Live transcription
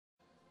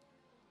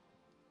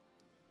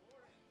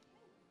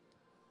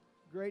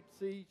great to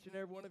see each and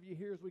every one of you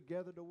here as we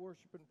gather to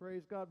worship and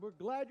praise God. We're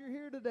glad you're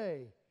here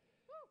today.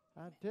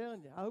 I'm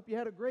telling you, I hope you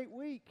had a great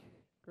week.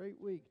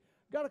 Great week.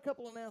 Got a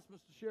couple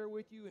announcements to share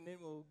with you, and then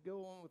we'll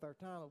go on with our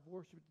time of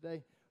worship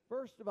today.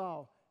 First of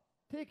all,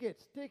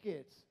 tickets,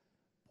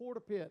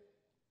 Porta Pit,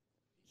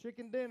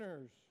 chicken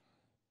dinners,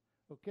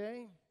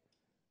 okay?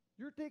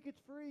 Your ticket's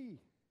free.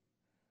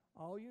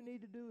 All you need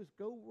to do is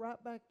go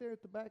right back there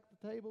at the back of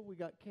the table. We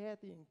got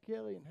Kathy and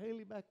Kelly and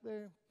Haley back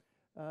there.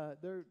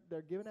 They're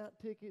giving out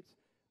tickets.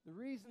 The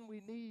reason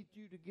we need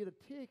you to get a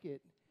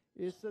ticket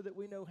is so that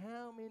we know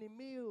how many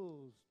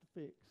meals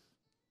to fix.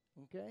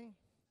 Okay?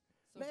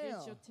 So now,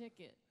 get your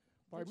ticket.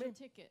 Pardon Get me?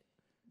 your ticket.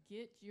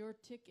 Get your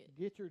ticket.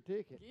 Get your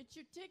ticket. Get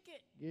your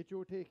ticket. Get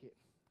your ticket.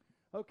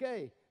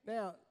 Okay.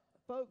 Now,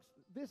 folks,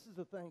 this is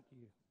a thank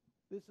you.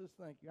 This is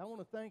thank you. I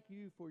want to thank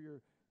you for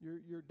your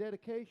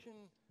dedication,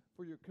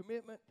 for your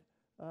commitment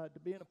to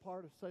being a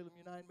part of Salem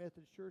United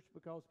Methodist Church,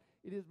 because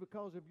it is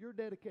because of your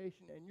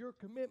dedication and your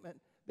commitment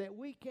that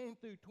we came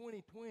through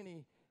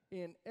 2020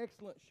 in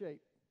excellent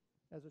shape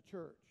as a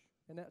church,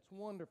 and that's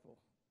wonderful,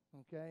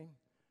 okay?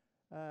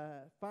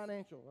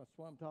 Financial, that's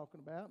what I'm talking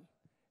about.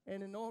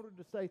 And in order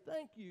to say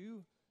thank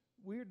you,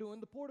 we're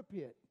doing the Porta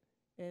Pit,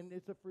 and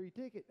it's a free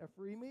ticket, a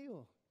free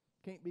meal.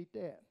 Can't beat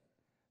that.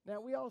 Now,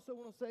 we also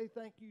want to say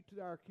thank you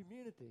to our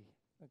community,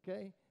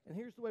 okay? And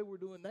here's the way we're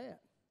doing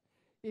that.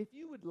 If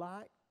you would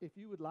like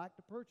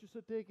to purchase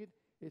a ticket,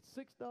 it's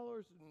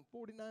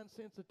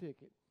 $6.49 a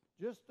ticket.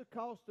 Just the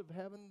cost of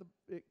having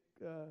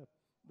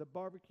the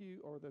barbecue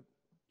or the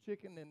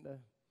chicken and the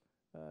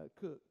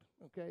cooked.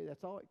 Okay,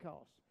 that's all it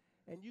costs.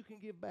 And you can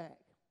give back.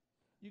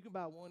 You can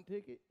buy one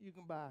ticket, you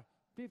can buy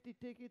 50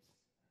 tickets,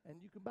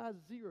 and you can buy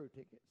 0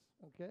 tickets.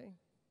 Okay,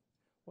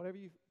 whatever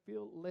you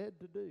feel led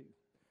to do.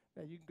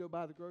 Now you can go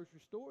by the grocery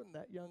store, and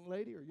that young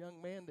lady or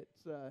young man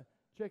that's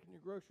checking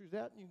your groceries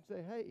out, and you can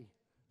say, "Hey,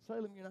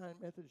 Salem United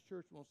Methodist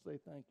Church wants to say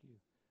thank you."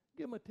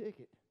 Give them a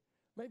ticket.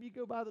 Maybe you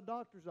go by the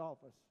doctor's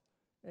office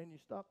and you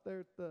stop there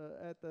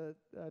at the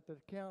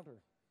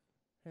counter,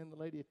 hand the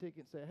lady a ticket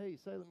and say, "Hey,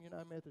 Salem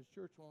United Methodist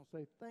Church wants to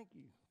say thank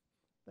you.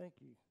 Thank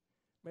you."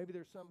 Maybe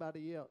there's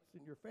somebody else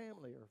in your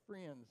family or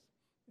friends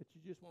that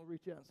you just want to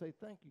reach out and say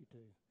thank you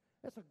to.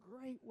 That's a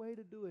great way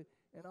to do it,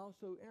 and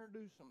also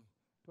introduce them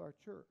to our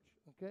church,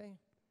 okay?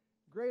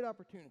 Great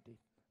opportunity.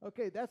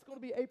 Okay, that's going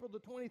to be April the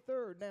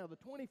 23rd. Now, the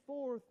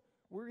 24th,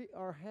 we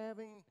are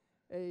having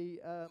a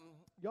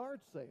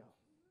yard sale,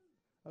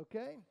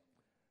 okay?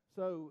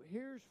 So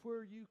here's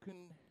where you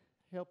can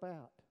help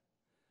out.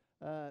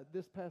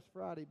 This past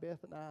Friday,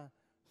 Beth and I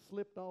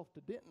slipped off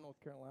to Denton, North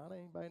Carolina.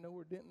 Anybody know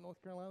where Denton,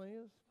 North Carolina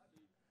is?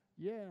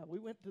 Yeah, we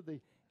went to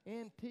the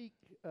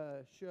antique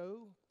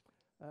show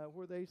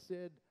where they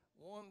said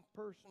one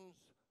person's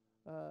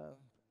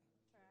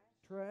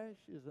trash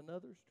is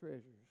another's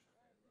treasures,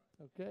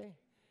 okay?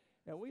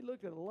 And we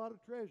looked at a lot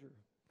of treasure,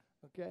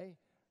 okay?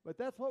 But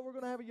that's what we're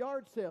going to have a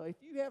yard sale.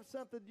 If you have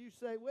something you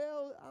say,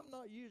 "Well, I'm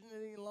not using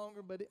it any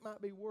longer, but it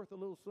might be worth a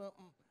little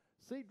something,"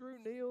 see Drew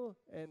Neal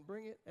and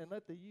bring it and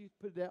let the youth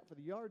put it out for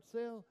the yard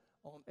sale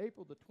on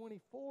April the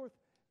 24th,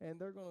 and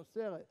they're going to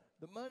sell it.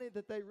 The money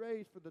that they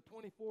raise for the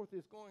 24th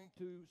is going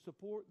to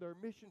support their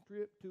mission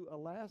trip to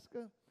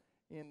Alaska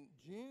in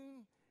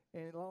June,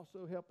 and it'll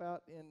also help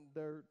out in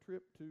their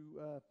trip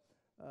to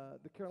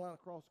the Carolina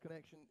Cross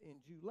Connection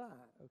in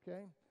July,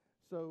 okay?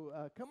 So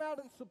come out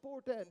and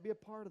support that and be a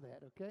part of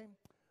that, okay?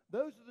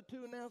 Those are the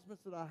two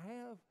announcements that I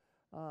have.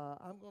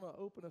 I'm going to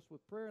open us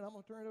with prayer, and I'm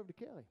going to turn it over to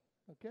Kelly,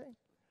 okay?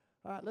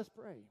 All right, let's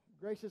pray.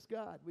 Gracious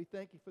God, we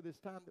thank you for this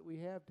time that we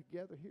have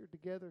together here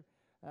together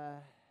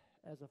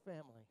as a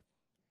family.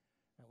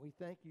 And we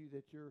thank you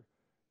that your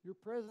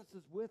presence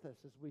is with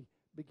us as we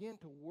begin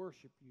to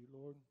worship you,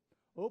 Lord.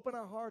 Open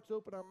our hearts,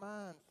 open our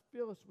minds.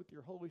 Fill us with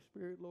your Holy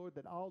Spirit, Lord,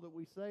 that all that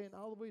we say and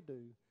all that we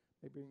do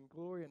may bring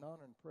glory and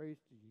honor and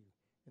praise to you.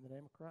 In the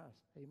name of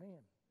Christ,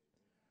 amen.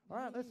 All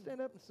right, let's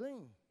stand up and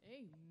sing.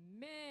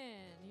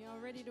 Amen. Y'all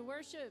ready to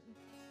worship?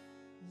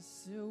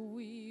 So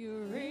we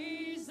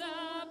raise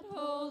up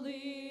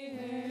holy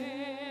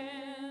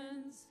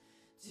hands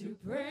to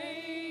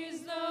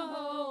praise the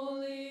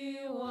Holy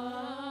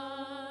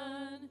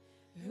One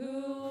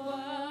who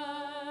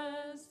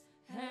was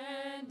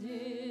and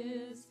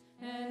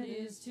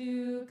is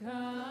to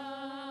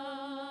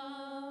come.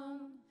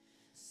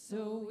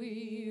 So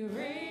we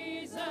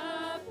raise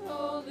up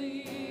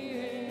holy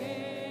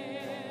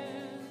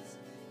hands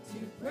to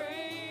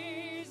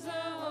praise the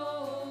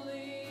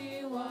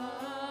Holy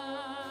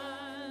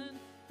One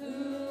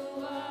who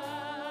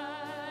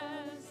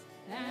was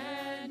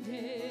and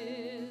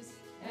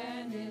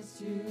is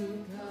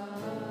to come.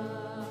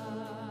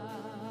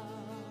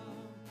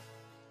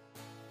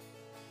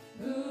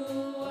 Who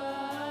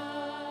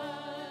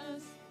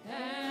was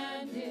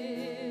and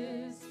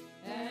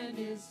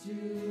is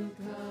to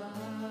come.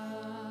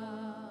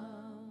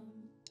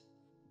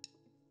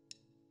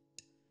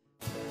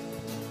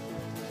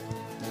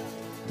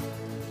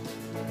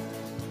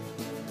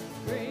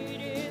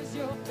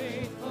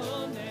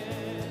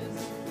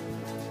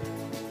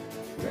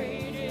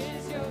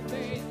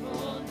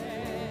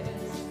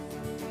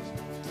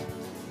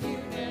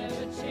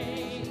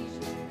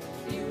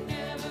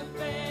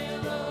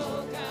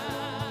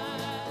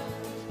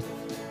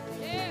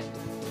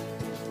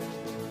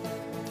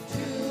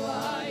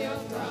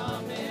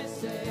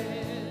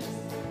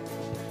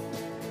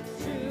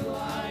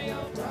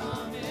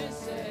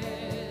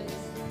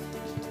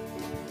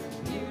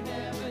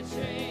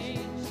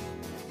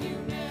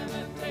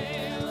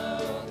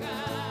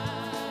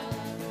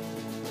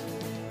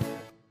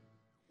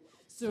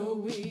 So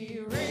we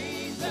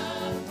raise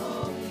up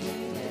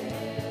holy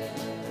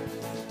hands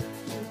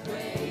to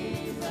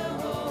praise the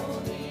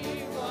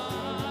Holy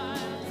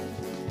One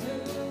who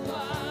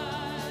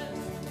was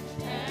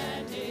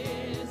and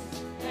is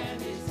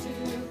to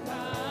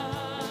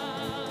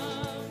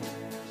come.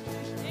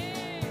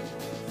 Yeah.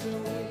 So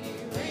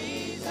we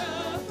raise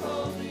up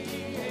holy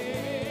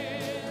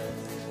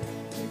hands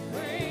to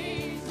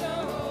praise the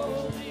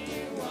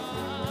Holy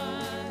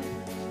One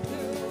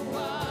who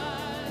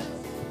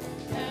was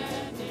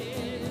and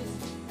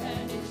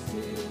is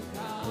to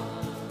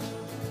come.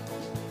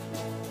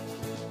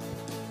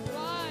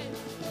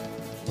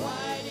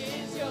 Wide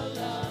is your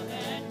love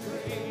and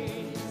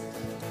grace.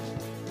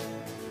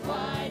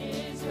 Wide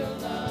is your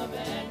love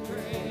and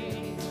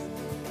grace.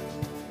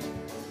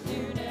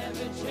 You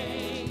never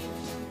change.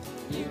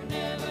 You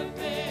never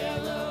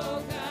fail,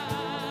 oh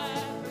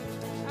God.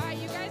 All right,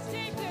 you guys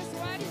take this.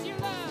 Wide is your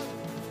love.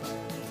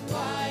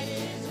 Wide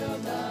is your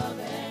love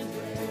and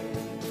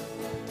grace.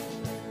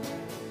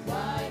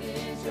 Wide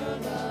is your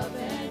love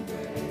and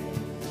grace.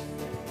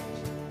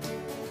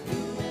 You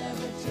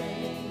never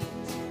change.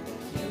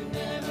 You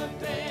never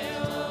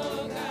fail,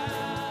 oh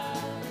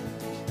God.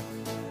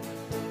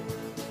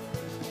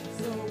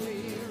 So we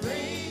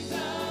raise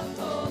up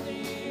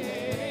holy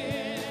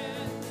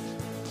hands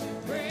to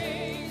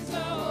praise the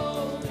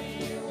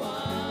Holy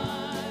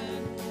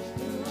One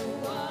who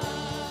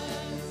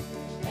was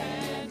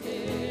and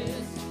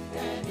is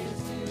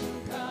to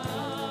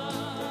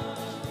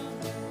come.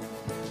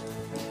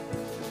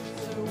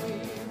 So we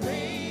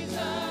raise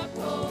up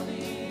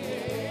holy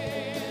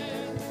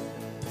hands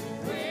to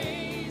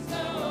praise the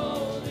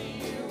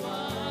Holy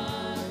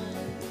One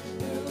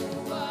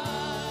who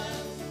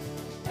was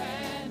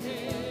and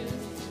is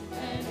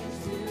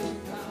to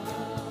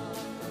come.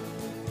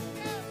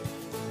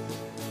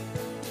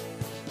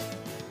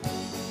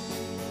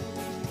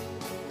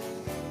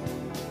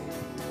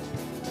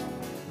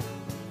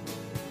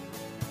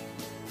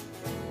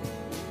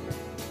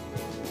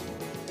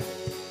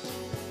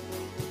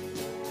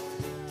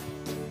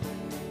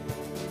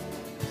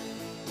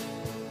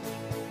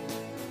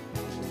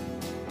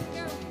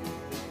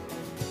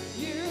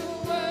 You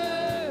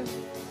were,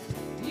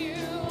 you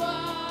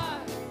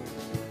are,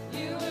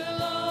 you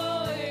will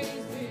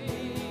always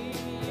be.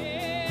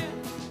 Yeah.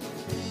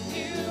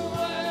 You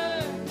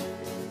were,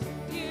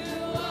 you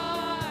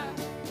are,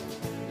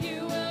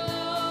 you will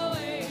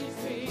always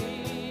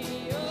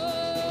be.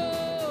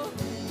 Oh,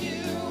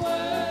 you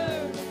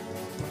were,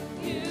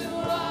 you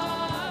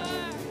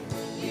are,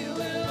 you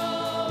will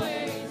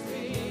always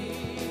be.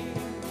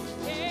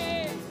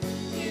 Yeah.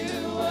 You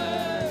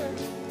were,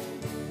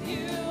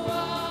 you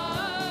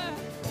are,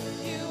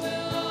 you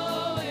will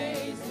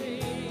always be.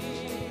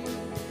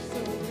 So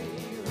we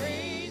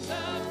raise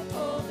up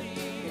holy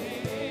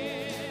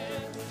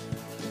hands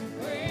to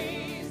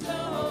praise the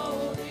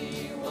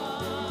Holy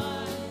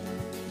One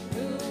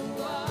who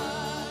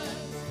was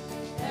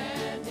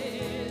and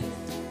is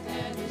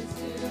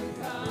to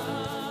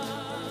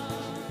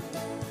come.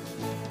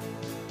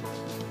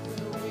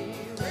 So we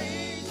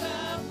raise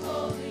up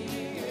holy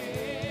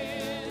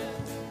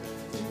hands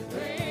to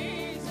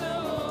praise the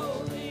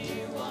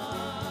Holy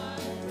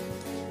One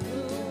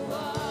who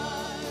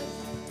was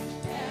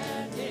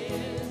and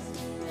is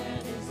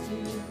to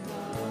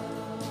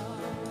come.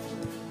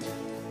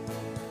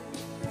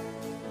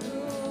 Who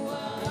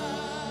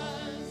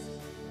was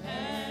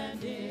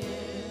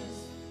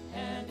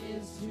and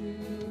is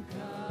to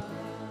come.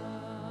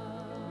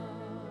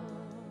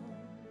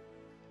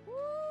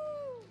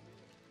 Woo!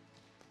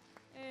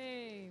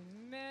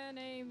 Amen,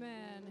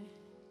 amen,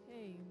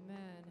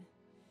 amen.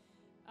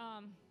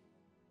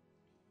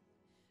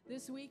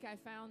 This week I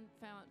found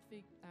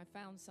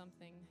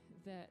something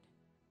that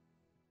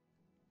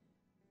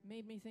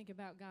made me think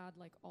about God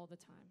like all the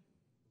time,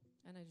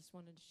 and I just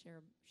wanted to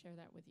share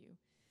that with you.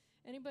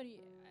 Has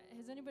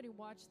anybody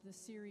watched the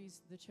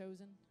series The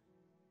Chosen?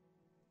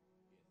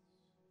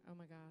 Oh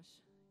my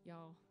gosh,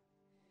 y'all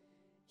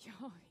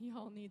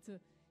need to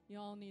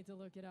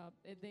look it up.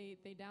 They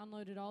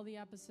downloaded all the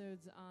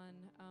episodes on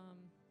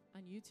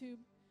YouTube,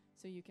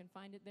 so you can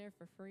find it there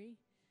for free.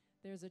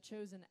 There's a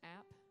Chosen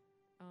app,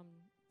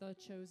 the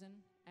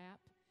Chosen app,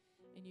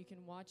 and you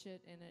can watch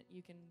it, and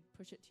you can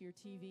push it to your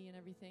TV and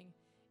everything.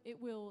 It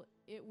will.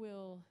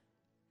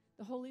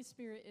 The Holy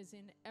Spirit is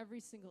in every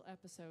single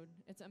episode.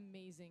 It's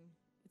amazing.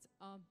 It's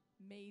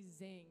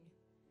amazing.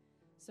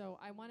 So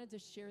I wanted to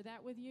share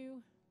that with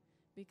you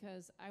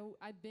because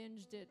I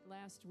binged it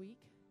last week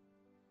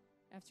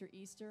after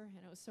Easter,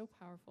 and it was so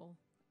powerful.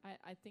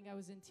 I think I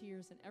was in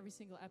tears, and every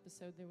single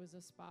episode there was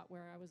a spot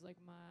where I was like,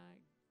 my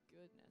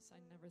goodness, I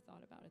never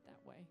thought about it that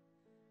way.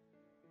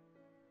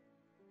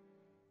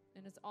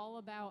 And it's all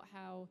about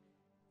how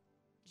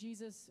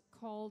Jesus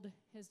called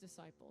his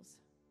disciples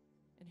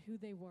and who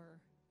they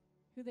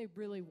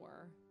really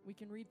were. We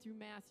can read through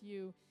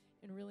Matthew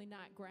and really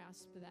not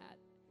grasp that.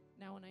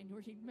 Now when I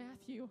read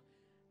Matthew,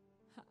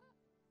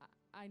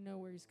 I know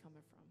where he's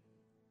coming from.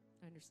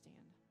 I understand.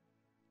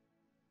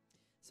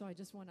 So I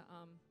just want to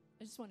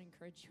I just want to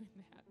encourage you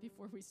in that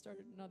before we start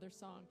another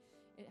song.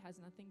 It has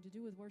nothing to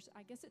do with worship.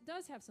 I guess it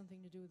does have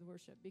something to do with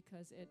worship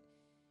because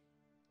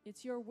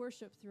it's your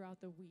worship throughout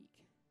the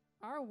week.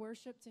 Our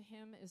worship to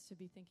him is to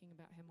be thinking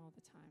about him all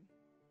the time.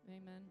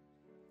 Amen.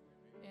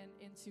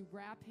 And to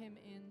wrap him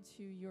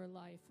into your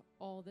life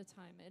all the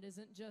time. It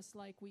isn't just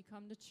like we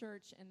come to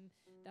church and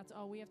that's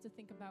all we have to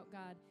think about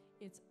God.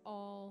 It's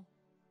all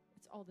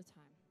the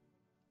time.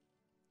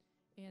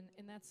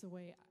 And that's the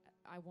way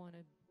I want to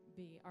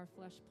be. Our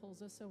flesh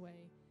pulls us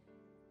away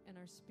and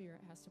our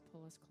spirit has to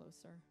pull us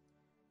closer.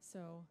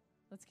 So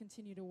let's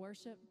continue to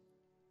worship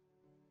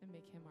and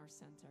make him our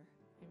center.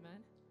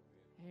 Amen.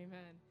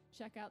 Amen.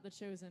 Check out The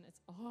Chosen.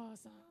 It's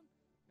awesome.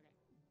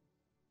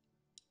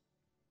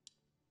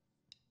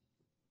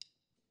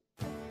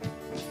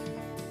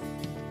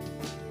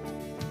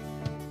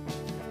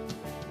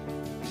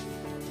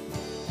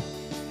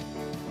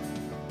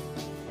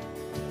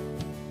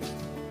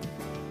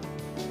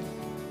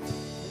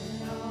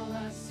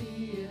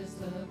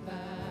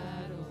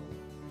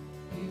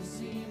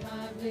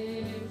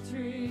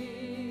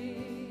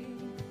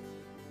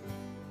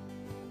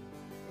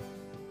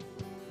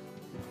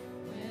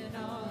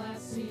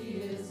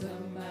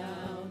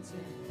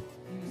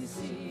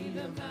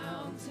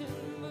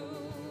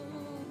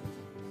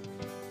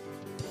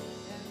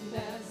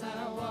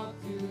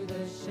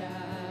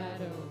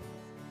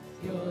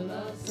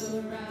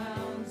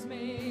 Surrounds me.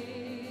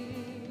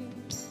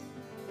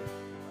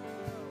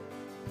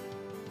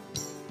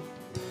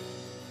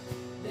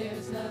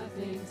 There's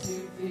nothing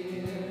to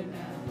fear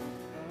now,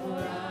 for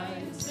I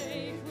am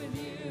safe with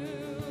you.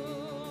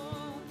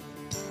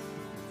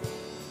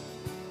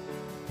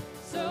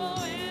 So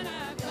when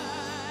I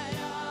fight,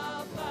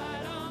 I'll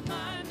fight on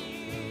my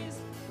knees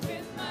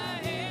with my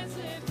hands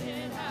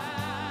lifted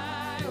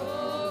high.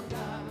 Oh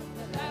God,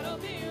 the battle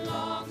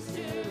belongs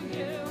to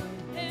you,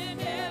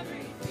 and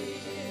every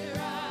fear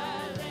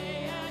I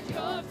lay at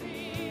your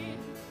feet.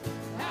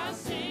 I'll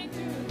sing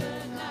through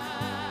the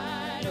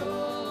night.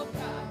 Oh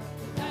God,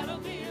 the battle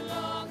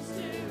belongs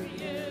to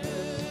you.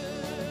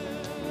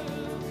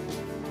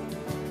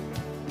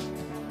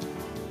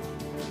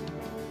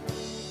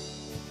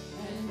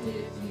 And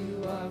if you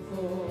are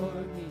for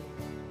me,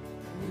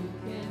 who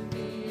can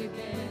be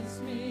against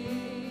me?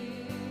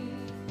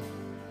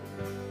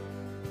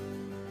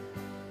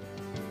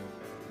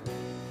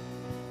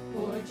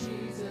 For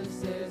Jesus,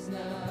 there's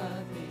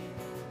nothing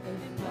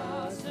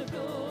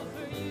impossible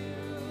for you.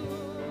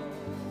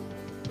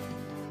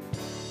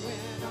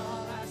 When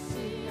all I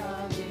see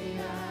are the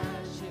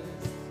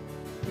ashes,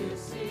 you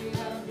see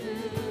the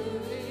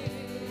beauty.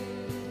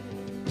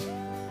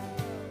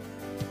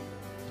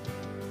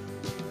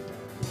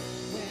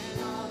 When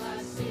all I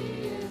see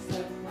is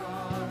the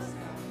cross,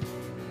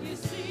 you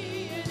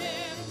see an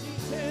empty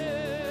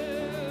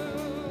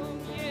tomb.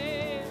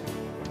 Yeah.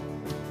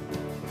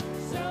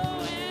 So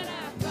when I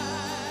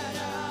fight,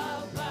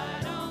 I'll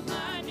fight on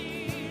my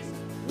knees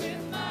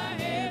with my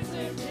hands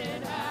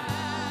lifted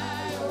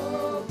high.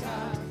 Oh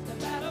God, the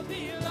battle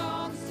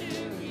belongs to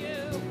you,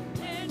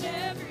 and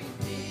every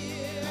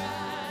fear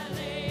I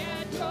lay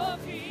at your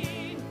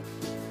feet.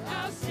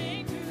 I'll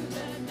sing through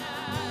the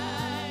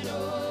night.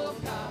 Oh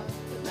God,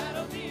 the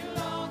battle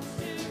belongs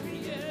to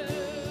you.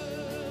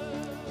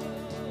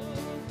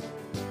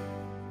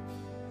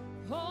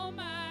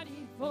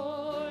 Almighty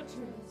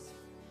fortress,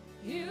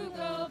 you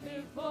go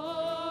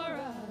before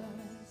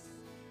us.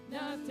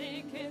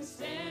 Nothing can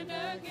stand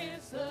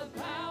against the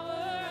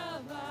power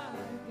of our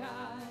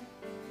God.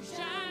 You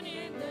shine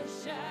in the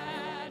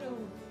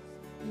shadows,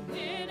 you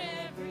win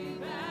every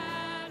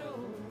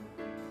battle.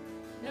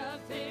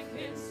 Nothing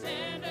can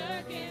stand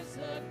against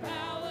the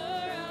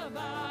power of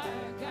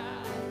our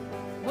God.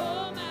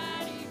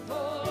 Almighty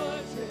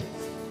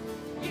fortress,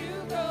 you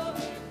go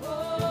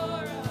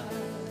before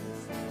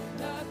us.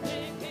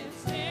 Nothing can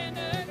stand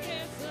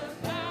against the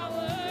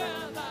power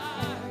of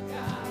our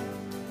God.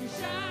 You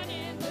shine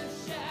in the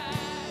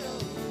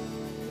shadows,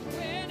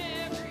 win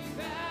every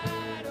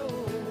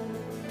battle.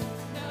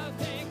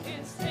 Nothing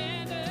can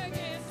stand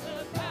against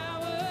the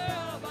power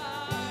of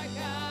our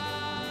God.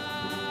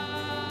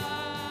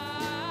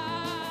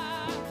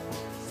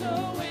 So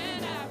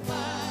when I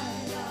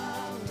fight,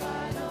 I'll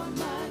fight on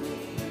my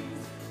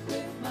knees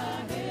with my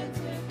hands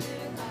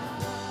lifted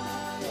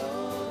high.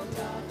 Oh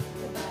God,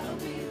 the battle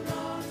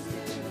belongs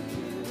to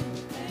you,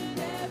 and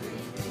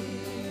every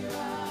fear I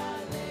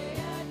lay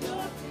at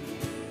your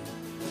feet.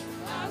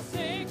 I'll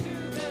sing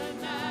through the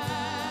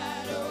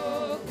night.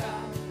 Oh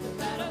God, the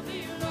battle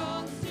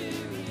belongs to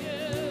you.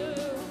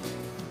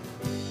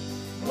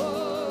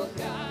 Oh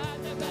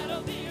God, the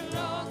battle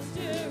belongs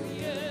to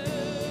you.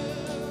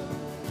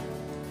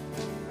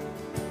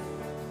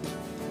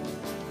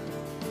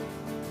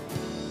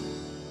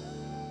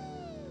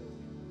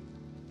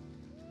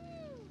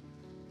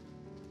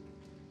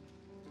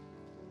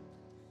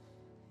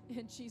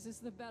 And Jesus,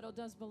 the battle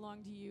does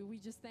belong to you. We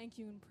just thank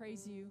you and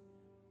praise you.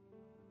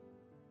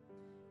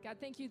 God,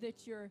 thank you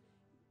that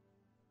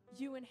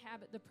you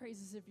inhabit the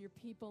praises of your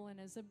people. And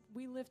as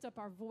we lift up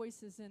our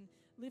voices and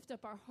lift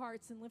up our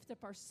hearts and lift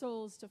up our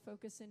souls to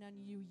focus in on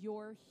you,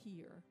 you're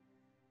here.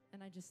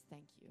 And I just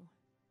thank you.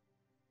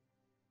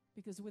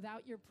 Because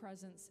without your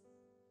presence,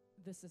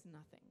 this is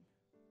nothing.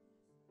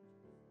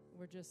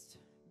 We're just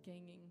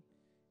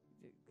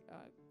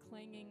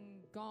clanging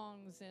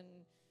gongs, and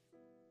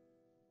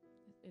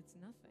it's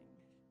nothing.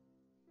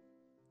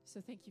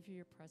 So thank you for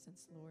your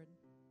presence, Lord.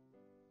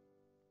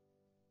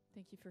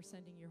 Thank you for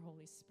sending your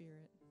Holy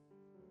Spirit.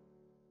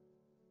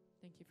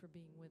 Thank you for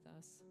being with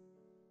us.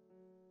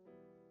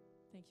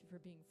 Thank you for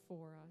being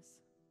for us.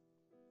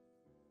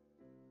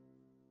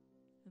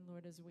 And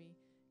Lord, as we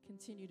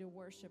continue to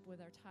worship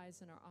with our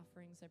tithes and our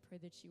offerings, I pray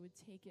that you would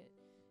take it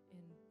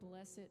and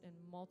bless it and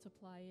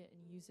multiply it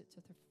and use it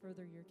to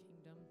further your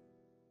kingdom.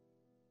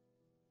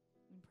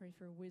 And pray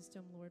for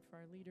wisdom, Lord, for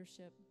our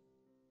leadership,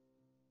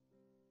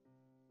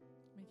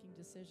 making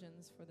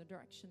decisions for the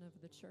direction of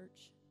the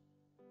church.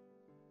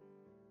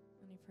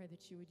 And I pray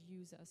that you would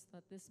use us.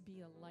 Let this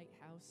be a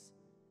lighthouse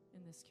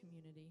in this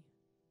community.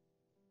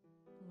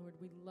 Lord,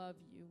 we love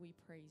you. We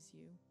praise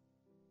you.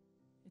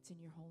 It's in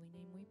your holy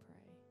name we pray.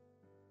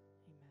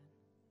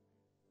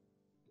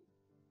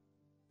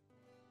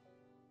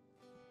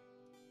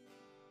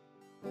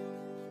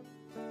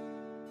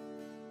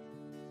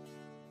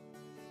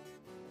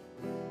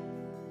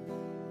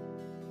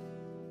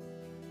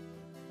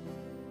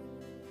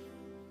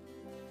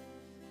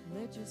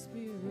 Let your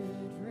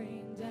spirit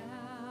rain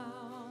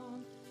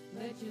down.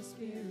 Let your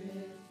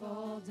spirit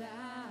fall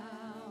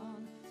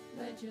down.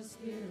 Let your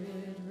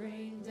spirit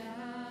rain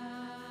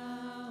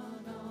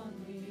down on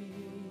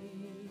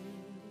me.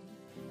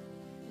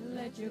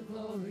 Let your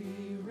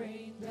glory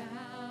rain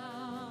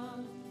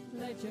down.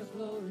 Let your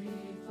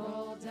glory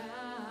fall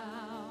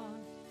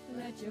down.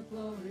 Let your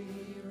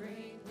glory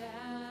rain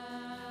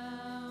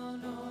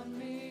down on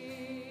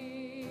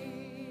me.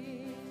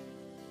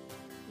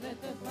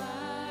 Let the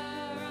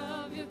fire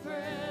of your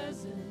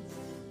presence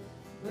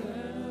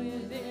burn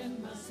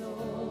within my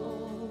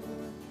soul.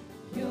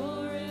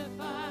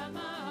 Purify my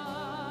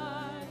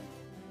heart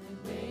and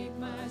make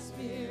my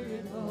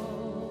spirit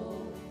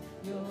whole.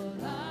 Your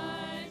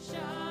light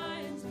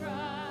shines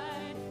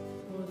bright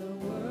for the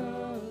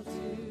world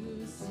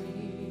to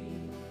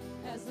see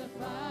as the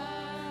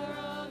fire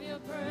of your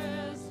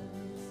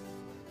presence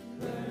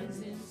burns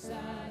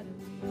inside of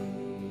me.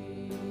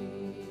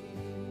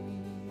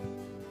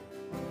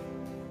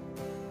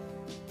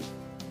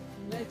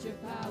 Let your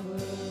power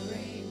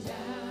rain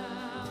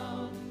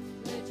down.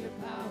 Let your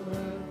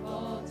power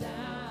fall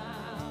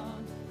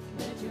down.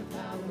 Let your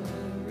power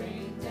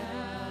rain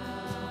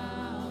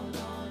down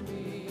on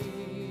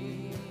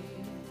me.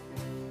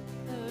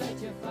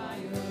 Let your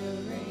fire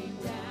rain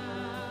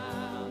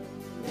down.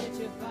 Let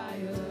your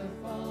fire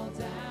fall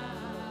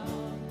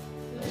down.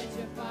 Let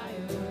your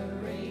fire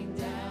rain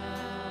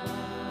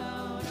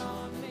down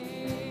on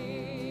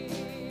me.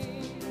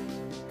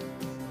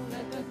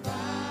 Let the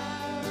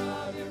fire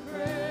of your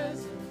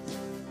presence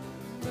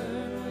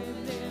burn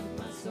within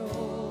my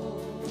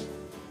soul.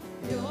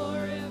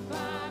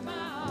 Purify my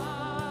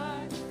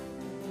heart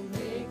and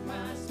make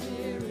my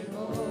spirit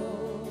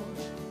whole.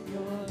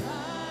 Your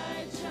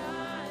light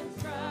shines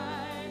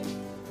bright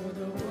for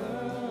the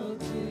world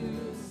to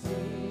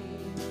see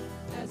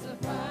as the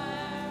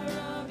fire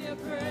of your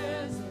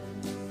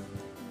presence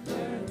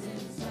burns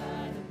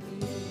inside of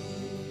me.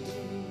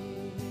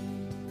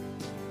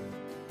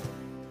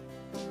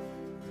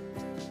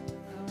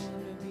 I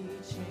want to be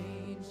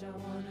changed, I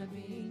want to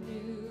be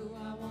new,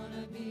 I want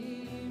to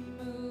be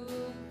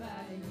moved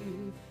by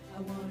you.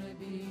 I want to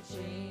be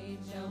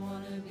changed, I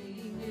want to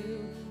be new,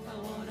 I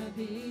want to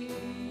be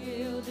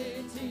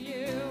yielded to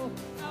you.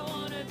 I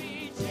want to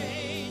be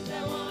changed,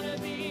 I want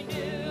to be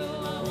new,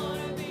 I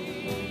want to be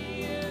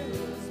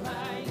used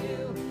by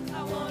you.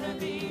 I want to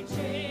be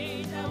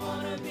changed, I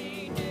want to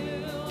be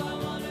new, I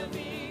want to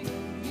be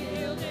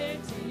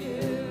yielded to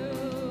you.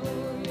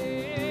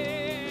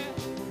 Yeah.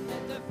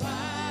 Let the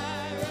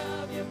fire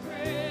of your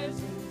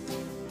presence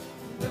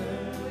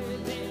burn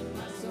within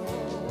my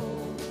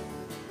soul.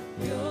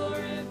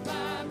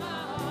 Purify my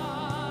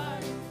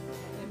heart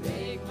and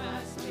make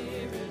my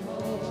spirit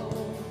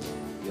whole.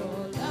 Your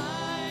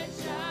light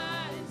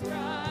shines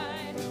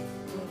bright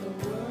for the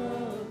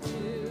world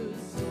to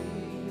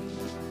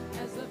see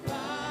as the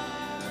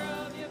fire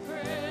of your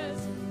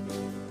presence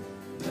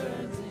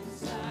burns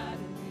inside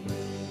of me.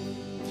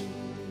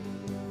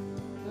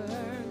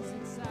 Burns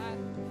inside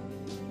of me.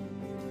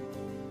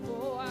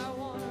 Oh, I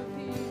want to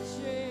be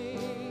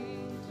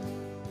changed.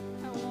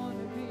 I want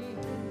to be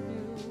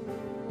new.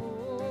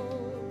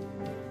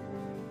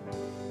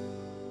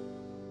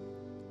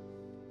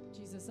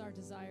 Jesus, our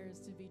desire is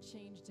to be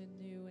changed and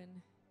new,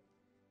 and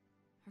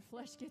our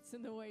flesh gets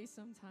in the way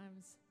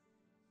sometimes.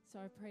 So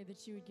I pray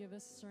that you would give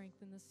us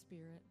strength in the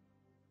Spirit.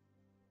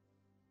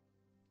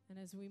 And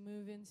as we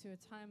move into a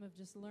time of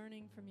just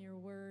learning from your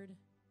word,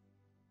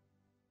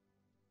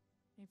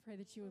 I pray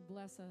that you would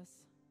bless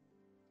us.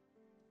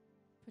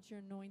 Put your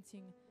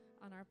anointing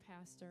on our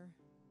pastor.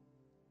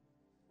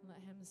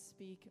 Let him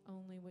speak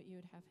only what you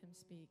would have him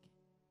speak.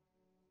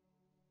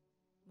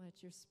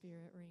 Let your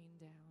spirit rain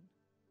down.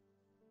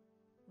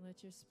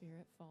 Let your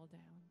spirit fall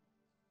down.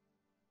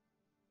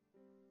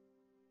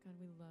 God,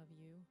 we love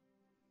you.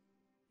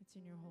 It's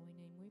in your holy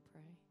name we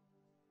pray.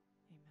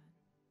 Amen.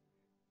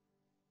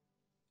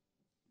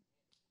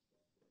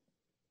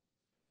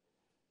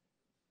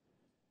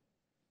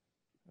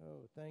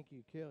 Oh, thank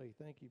you, Kelly.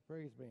 Thank you,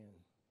 praise band.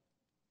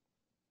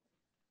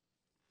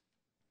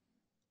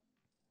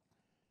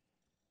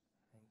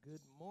 And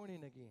good morning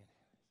again.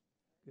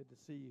 Good to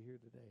see you here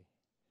today.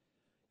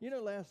 You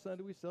know, last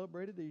Sunday we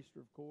celebrated Easter,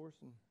 of course,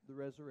 and the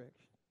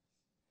resurrection.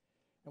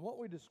 And what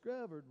we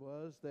discovered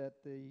was that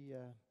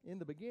in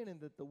the beginning,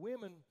 that the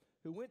women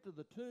who went to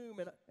the tomb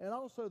and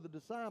also the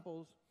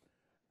disciples,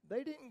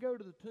 they didn't go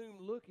to the tomb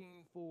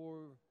looking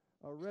for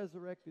a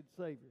resurrected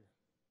Savior,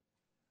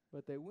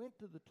 but they went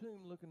to the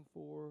tomb looking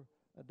for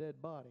a dead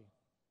body.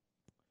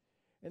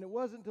 And it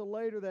wasn't until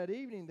later that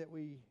evening that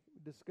we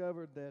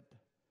discovered that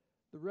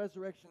the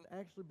resurrection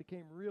actually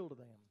became real to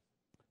them,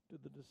 to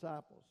the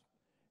disciples,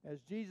 as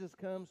Jesus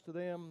comes to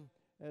them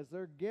as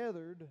they're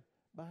gathered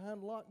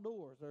behind locked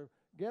doors. They're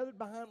gathered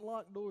behind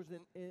locked doors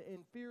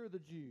in fear of the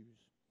Jews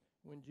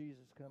when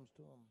Jesus comes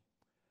to them.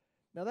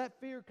 Now that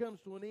fear comes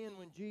to an end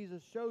when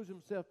Jesus shows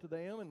himself to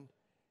them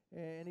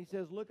and he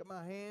says, look at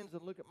my hands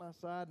and look at my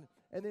side.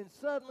 And then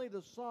suddenly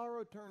the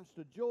sorrow turns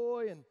to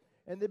joy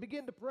and they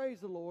begin to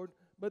praise the Lord.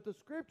 But the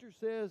scripture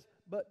says,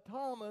 but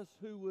Thomas,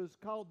 who was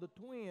called the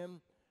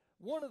twin,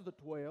 one of the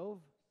 12,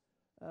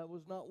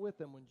 was not with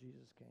them when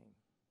Jesus came.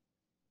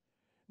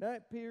 Now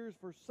it appears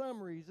for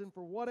some reason,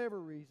 for whatever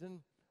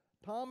reason,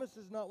 Thomas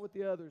is not with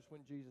the others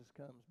when Jesus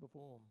comes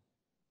before them.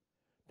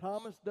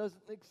 Thomas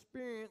doesn't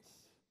experience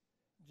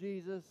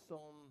Jesus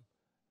on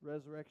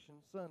Resurrection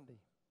Sunday,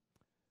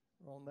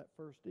 or on that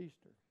first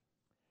Easter.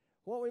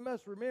 What we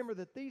must remember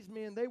that these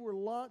men, they were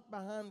locked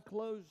behind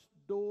closed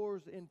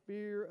doors in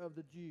fear of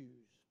the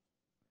Jews.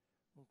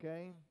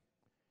 Okay?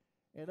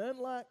 And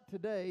unlike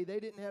today,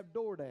 they didn't have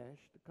DoorDash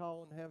to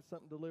call and have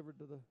something delivered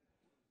to the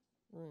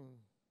room.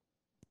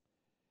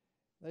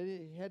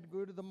 They had to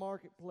go to the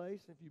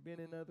marketplace. If you've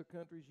been in other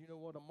countries, you know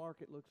what a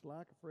market looks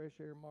like, a fresh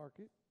air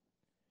market.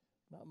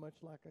 Not much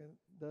like it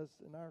does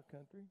in our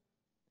country.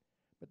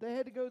 But they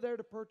had to go there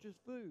to purchase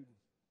food.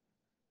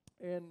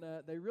 And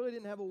they really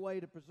didn't have a way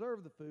to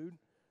preserve the food.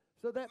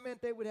 So that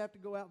meant they would have to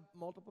go out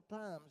multiple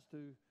times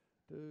to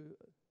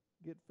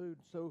get food.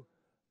 So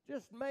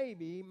just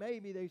maybe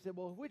they said,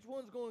 well, which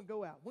one's going to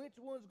go out? Which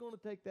one's going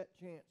to take that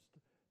chance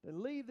to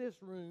leave this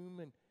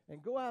room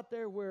and go out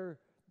there where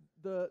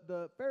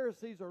the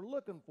Pharisees are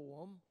looking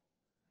for them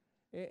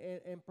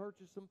and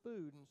purchase some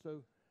food? And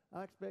so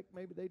I expect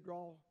maybe they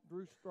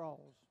drew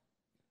straws.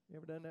 You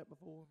ever done that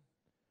before?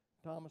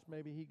 Thomas,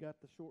 maybe he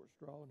got the short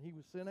straw and he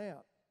was sent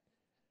out.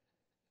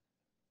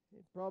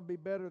 It'd probably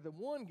be better that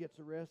one gets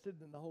arrested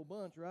than the whole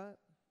bunch, right?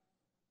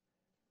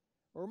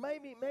 Or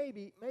maybe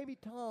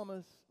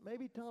Thomas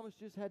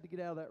just had to get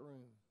out of that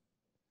room.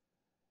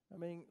 I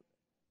mean,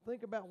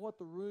 think about what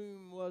the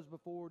room was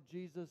before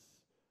Jesus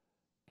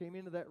came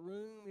into that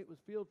room. It was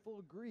filled full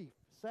of grief,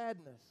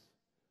 sadness.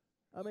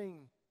 I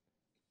mean,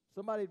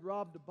 somebody had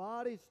robbed the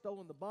body,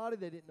 stolen the body.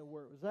 They didn't know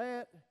where it was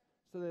at,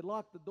 so they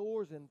locked the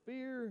doors in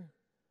fear.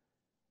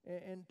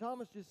 And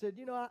Thomas just said,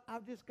 you know,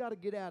 I've just got to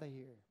get out of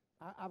here.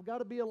 I've got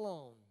to be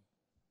alone.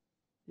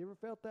 You ever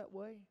felt that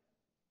way?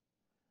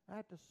 I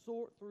had to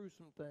sort through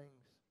some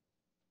things.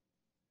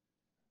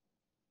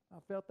 I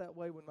felt that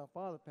way when my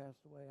father passed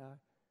away.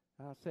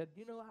 I said,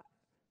 you know,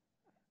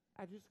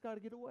 I just got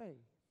to get away.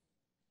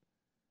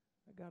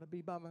 I got to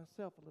be by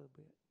myself a little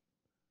bit.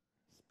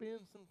 Spend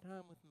some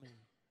time with me.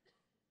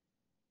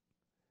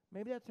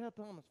 Maybe that's how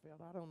Thomas felt.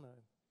 I don't know.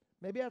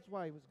 Maybe that's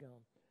why he was gone.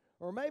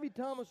 Or maybe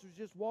Thomas was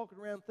just walking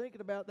around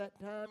thinking about that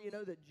time, you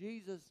know, that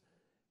Jesus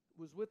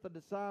was with the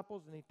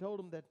disciples and he told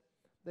them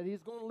that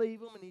he's going to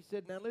leave them. And he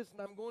said, now listen,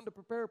 I'm going to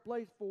prepare a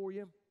place for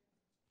you.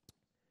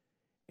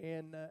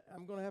 And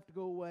I'm going to have to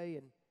go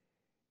away.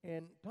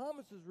 And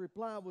Thomas's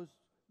reply was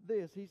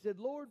this. He said,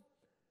 Lord,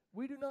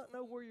 we do not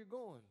know where you're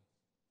going.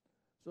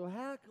 So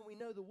how can we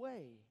know the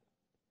way?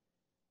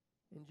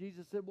 And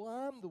Jesus said, well,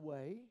 I'm the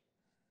way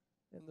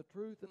and the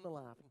truth and the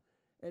life.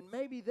 And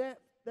maybe that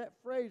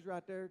phrase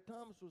right there,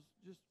 Thomas was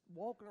just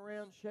walking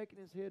around shaking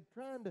his head,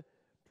 trying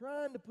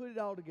to put it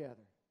all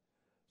together.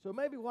 So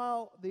maybe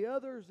while the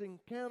others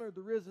encountered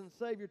the risen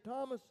Savior,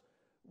 Thomas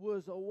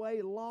was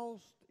away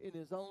lost in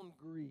his own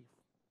grief,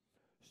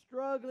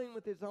 struggling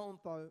with his own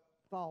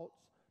thoughts,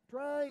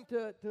 trying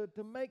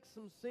to make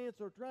some sense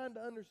or trying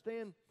to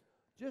understand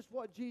just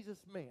what Jesus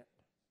meant.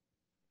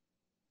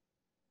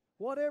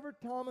 Whatever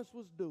Thomas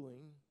was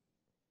doing,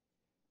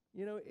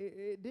 you know,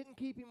 it didn't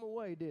keep him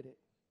away, did it?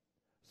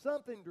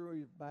 Something drew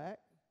him back.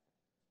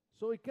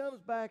 So he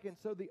comes back, and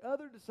so the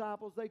other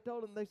disciples, they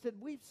told him, they said,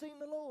 we've seen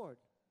the Lord.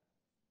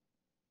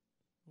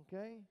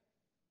 Okay?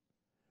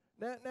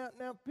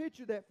 Now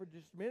picture that for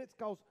just a minute,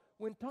 because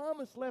when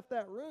Thomas left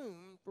that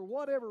room, for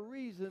whatever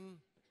reason,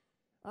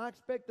 I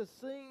expect the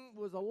scene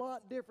was a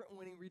lot different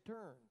when he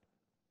returned.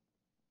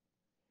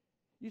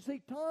 You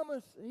see,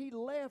 Thomas, he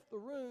left the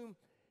room.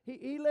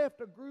 He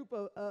left a group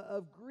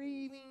of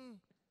grieving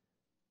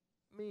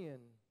men.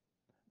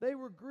 They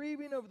were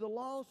grieving over the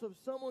loss of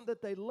someone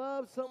that they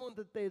loved, someone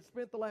that they had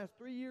spent the last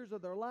 3 years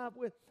of their life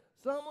with,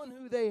 someone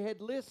who they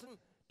had listened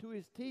to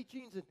his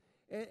teachings,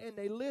 and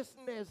they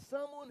listened as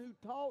someone who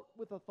taught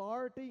with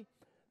authority.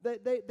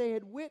 They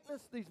had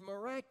witnessed these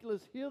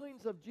miraculous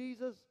healings of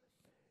Jesus.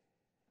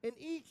 And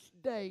each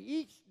day,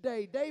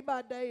 day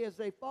by day, as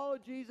they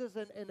followed Jesus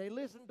and they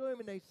listened to him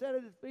and they sat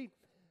at his feet,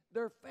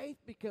 their faith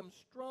becomes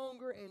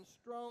stronger and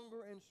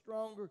stronger and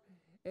stronger,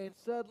 and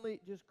suddenly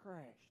it just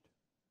crashed.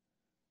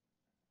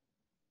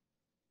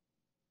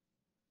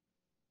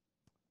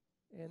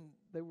 And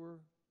they were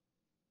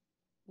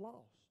lost.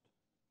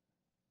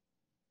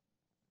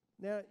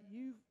 Now,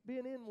 you've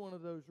been in one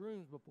of those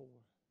rooms before.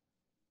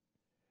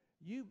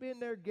 You've been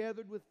there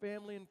gathered with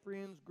family and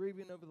friends,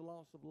 grieving over the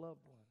loss of a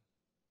loved one.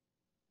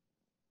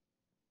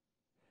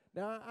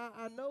 Now,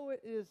 I know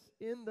it is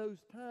in those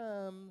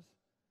times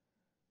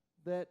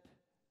that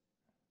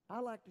I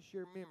like to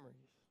share memories.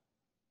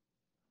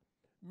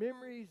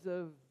 Memories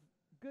of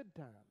good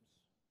times,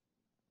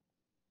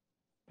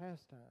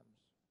 past times.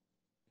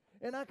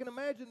 And I can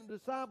imagine the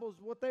disciples,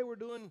 what they were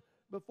doing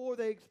before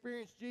they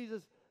experienced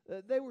Jesus.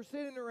 They were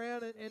sitting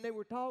around and they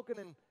were talking,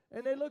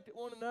 and they looked at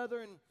one another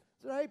and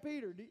said, "Hey,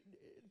 Peter, do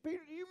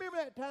you remember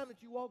that time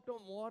that you walked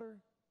on water?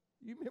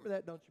 You remember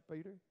that, don't you,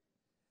 Peter?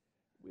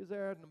 We was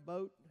there in the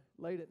boat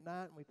late at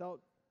night, and we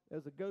thought there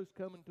was a ghost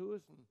coming to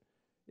us, and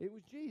it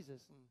was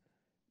Jesus. And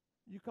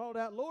you called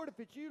out, 'Lord, if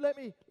it's you, let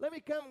me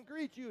come and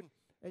greet you.'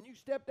 And you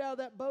stepped out of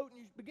that boat, and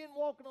you began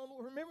walking on the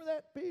water. Remember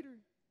that, Peter?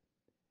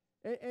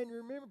 And you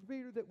remember,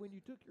 Peter, that when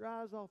you took your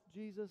eyes off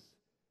Jesus,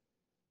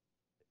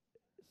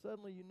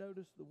 suddenly you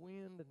noticed the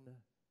wind and the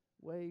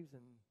waves.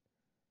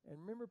 And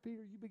remember,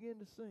 Peter, you began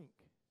to sink.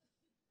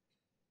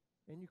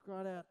 And you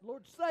cried out,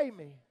 'Lord, save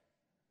me.'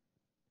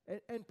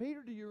 And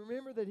Peter, do you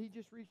remember that he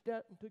just reached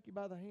out and took you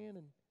by the hand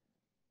and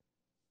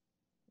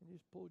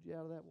just pulled you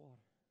out of that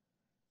water?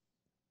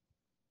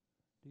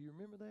 Do you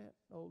remember that?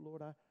 Oh,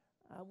 Lord,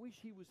 I wish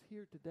he was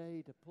here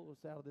today to pull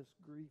us out of this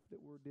grief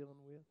that we're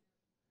dealing with,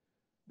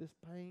 this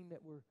pain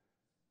that we've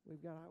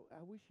got.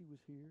 I wish he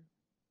was here.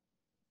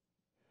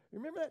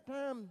 Remember that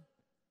time?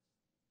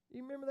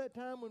 You remember that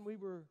time when we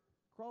were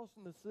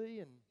crossing the sea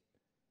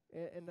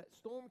and that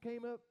storm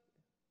came up?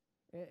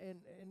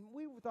 And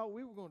we thought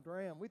we were going to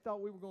drown. We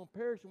thought we were going to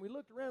perish. And we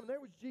looked around, and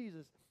there was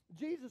Jesus.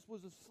 Jesus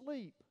was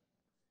asleep.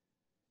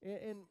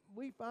 And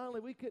we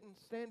couldn't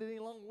stand it any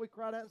longer. We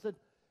cried out and said,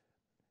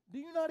 "Do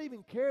you not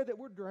even care that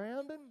we're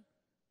drowning?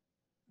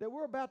 That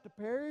we're about to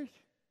perish?"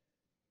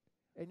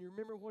 And you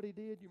remember what he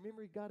did? You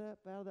remember he got up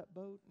out of that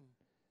boat, and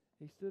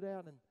he stood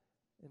out,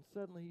 and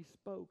suddenly he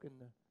spoke,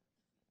 and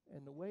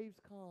the waves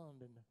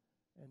calmed,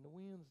 and the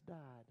winds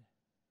died,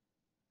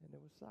 and there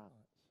was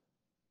silence.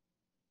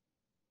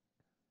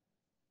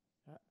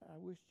 I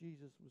wish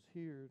Jesus was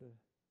here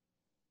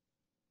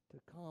to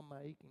calm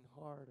my aching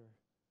heart, or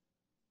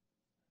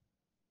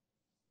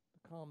to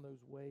calm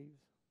those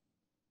waves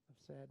of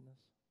sadness.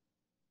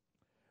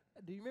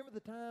 Do you remember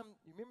the time?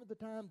 You remember the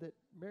time that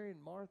Mary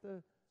and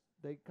Martha,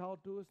 they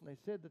called to us and they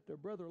said that their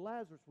brother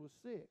Lazarus was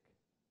sick.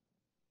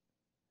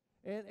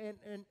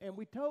 And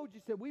we told you,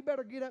 said, "We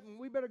better get up and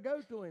we better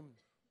go to him."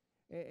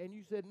 And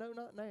you said, "No,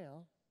 not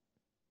now."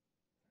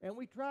 And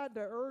we tried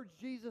to urge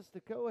Jesus to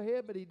go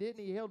ahead, but he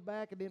didn't. He held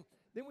back. And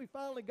then we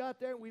finally got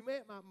there, and we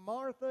met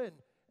Martha.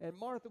 And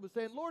Martha was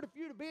saying, "Lord, if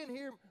you'd have been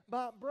here,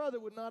 my brother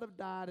would not have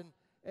died."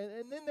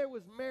 And then there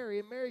was Mary.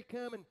 And Mary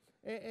come,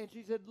 and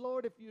she said,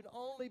 "Lord, if you'd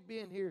only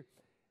been here."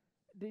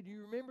 Did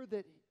you remember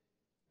that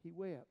he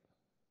wept?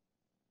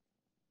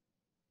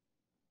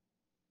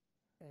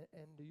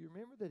 And do you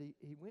remember that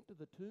he went to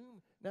the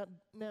tomb?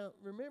 Now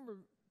remember,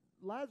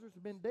 Lazarus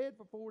had been dead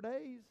for 4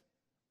 days.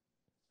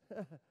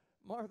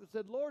 Martha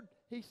said, "Lord,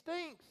 he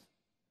stinks."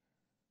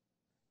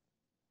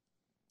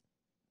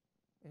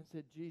 And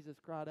said, Jesus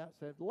cried out and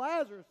said,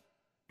 "Lazarus,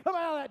 come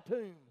out of that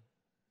tomb."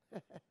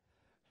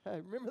 Hey,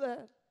 remember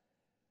that?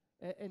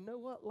 And know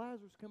what?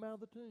 Lazarus come out of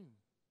the tomb.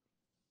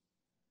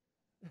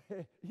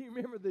 You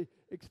remember the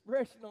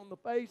expression on the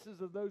faces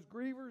of those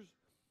grievers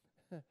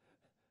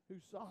who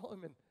saw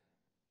him, and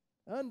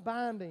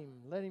unbind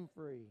him, let him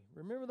free.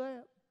 Remember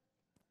that?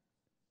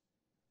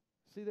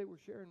 See, they were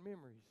sharing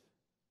memories.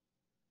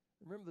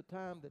 Remember the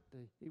time that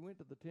he went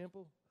to the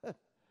temple?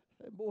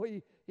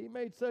 Boy, he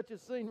made such a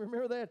scene.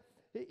 Remember that?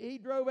 He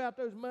drove out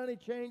those money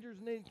changers,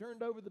 and then he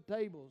turned over the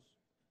tables.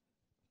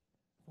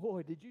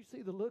 Boy, did you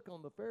see the look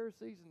on the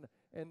Pharisees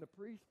and the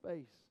priest's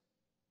face?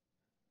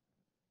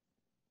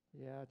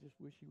 Yeah, I just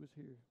wish he was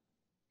here.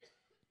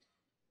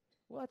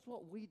 Well, that's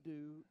what we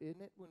do,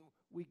 isn't it? When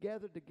we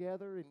gather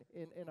together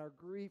in our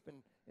grief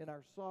and in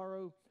our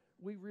sorrow,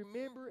 we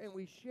remember and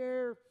we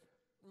share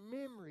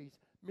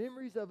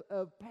memories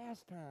of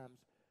past times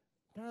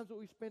that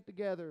we spent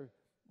together.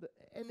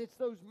 And it's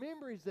those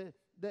memories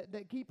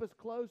that keep us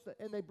close,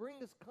 and they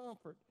bring us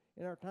comfort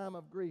in our time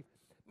of grief.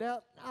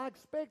 Now, I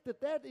expect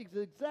that is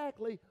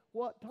exactly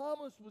what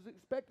Thomas was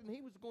expecting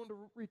he was going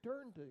to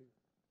return to.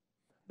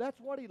 That's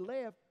what he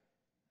left.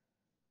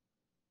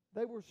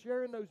 They were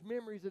sharing those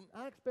memories, and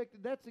I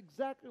expected that's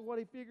exactly what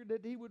he figured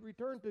that he would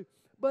return to.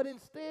 But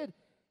instead,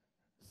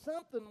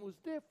 something was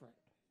different.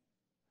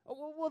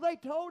 Well, they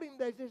told him,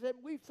 they said,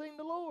 we've seen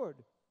the Lord.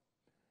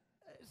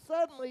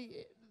 Suddenly,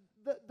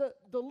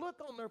 the look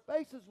on their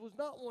faces was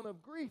not one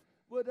of grief,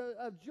 but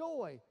of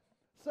joy.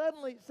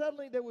 Suddenly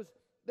there was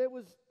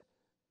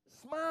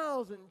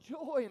smiles and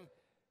joy, and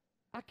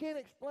I can't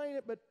explain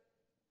it, but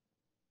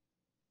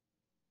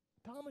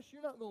Thomas,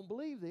 you're not going to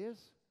believe this.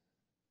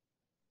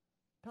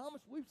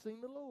 Thomas, we've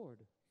seen the Lord.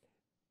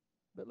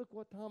 But look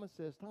what Thomas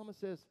says. Thomas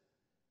says,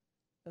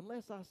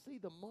 unless I see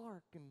the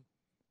mark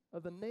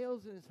of the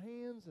nails in his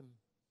hands, and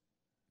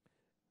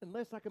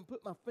unless I can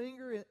put my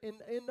finger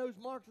in those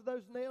marks of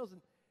those nails,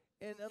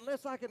 and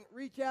unless I can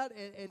reach out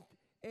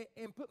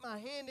and put my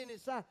hand in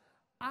his side,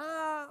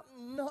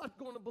 I'm not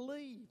going to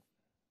believe.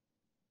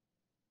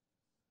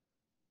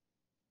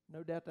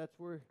 No doubt that's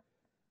where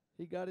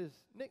he got his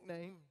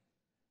nickname.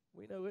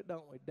 We know it,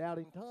 don't we?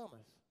 Doubting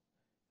Thomas.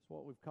 It's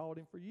what we've called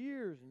him for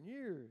years and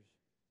years.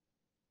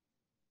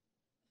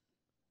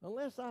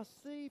 Unless I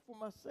see for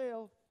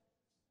myself,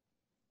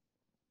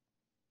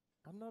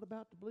 I'm not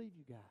about to believe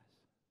you guys.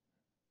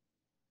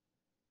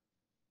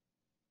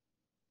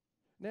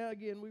 Now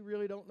again, we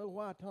really don't know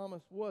why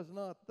Thomas was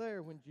not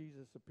there when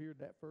Jesus appeared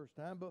that first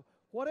time, but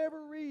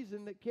whatever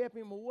reason that kept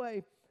him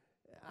away,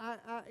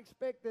 I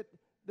expect that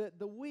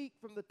the week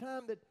from the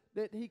time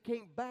that he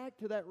came back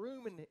to that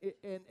room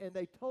and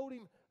they told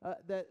him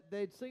that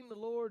they'd seen the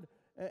Lord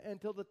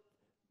until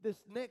this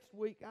next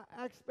week,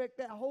 I expect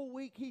that whole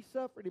week he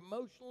suffered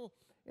emotional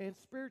and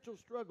spiritual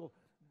struggle.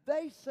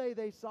 They say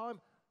they saw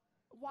him.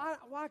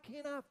 Why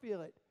can't I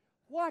feel it?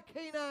 Why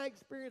can't I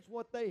experience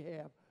what they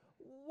have?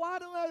 Why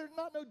do there's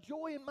not no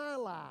joy in my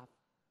life?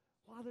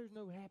 Why there's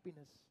no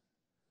happiness?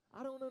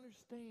 I don't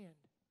understand.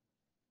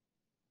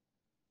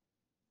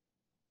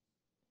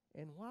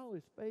 And while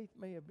his faith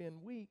may have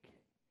been weak,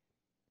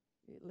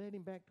 it led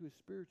him back to his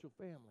spiritual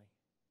family.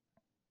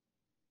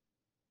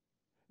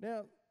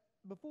 Now,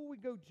 before we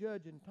go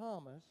judging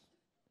Thomas,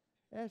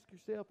 ask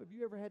yourself, have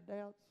you ever had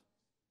doubts?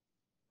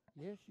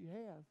 Yes, you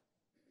have.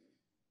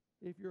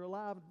 If you're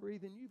alive and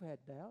breathing, you've had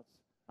doubts.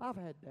 I've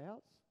had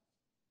doubts.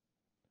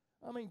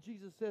 I mean,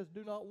 Jesus says,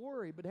 do not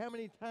worry. But how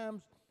many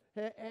times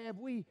have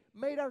we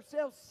made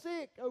ourselves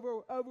sick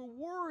over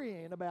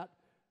worrying about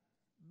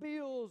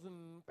bills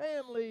and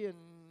family and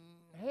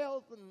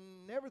health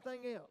and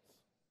everything else?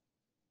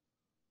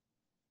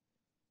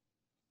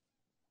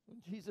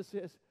 When Jesus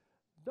says,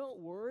 don't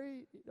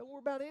worry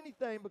about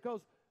anything,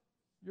 because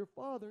your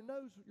Father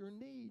knows your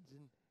needs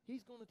and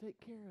He's going to take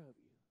care of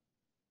you.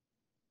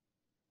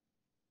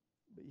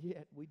 But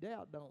yet we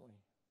doubt, don't we?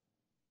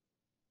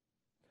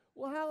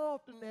 Well, how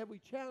often have we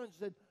challenged and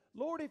said,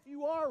 Lord, if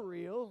you are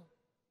real,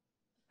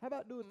 how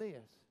about doing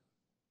this?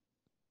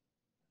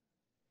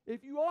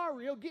 If you are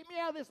real, get me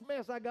out of this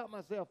mess I got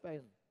myself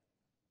in.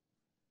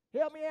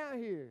 Help me out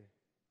here.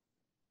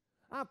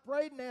 I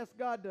prayed and asked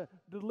God to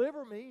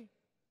deliver me,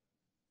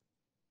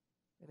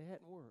 and it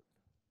hadn't worked.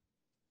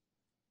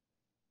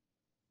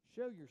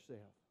 Show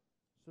yourself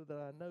so that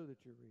I know that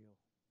you're real.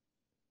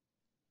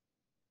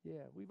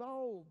 Yeah, we've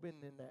all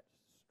been in that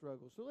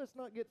struggle. So let's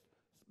not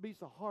be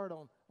so hard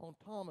on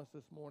Thomas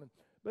this morning.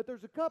 But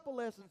there's a couple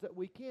lessons that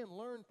we can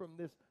learn from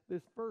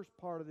this first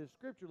part of this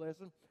scripture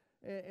lesson,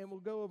 and we'll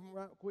go over them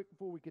right quick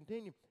before we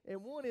continue.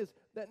 And one is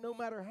that no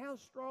matter how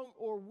strong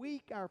or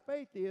weak our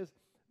faith is,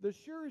 the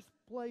surest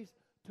place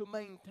to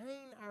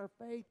maintain our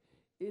faith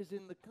is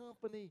in the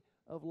company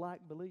of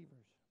like believers.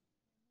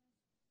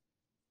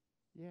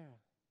 Yeah.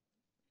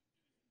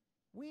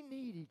 We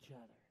need each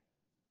other.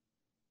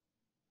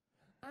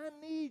 I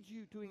need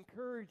you to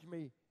encourage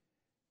me,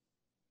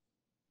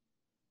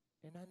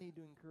 and I need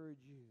to encourage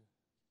you.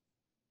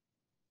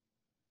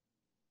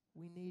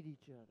 We need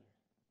each other.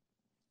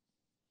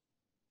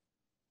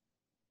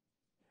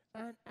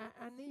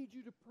 I need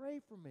you to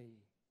pray for me,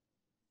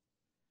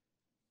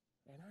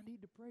 and I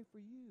need to pray for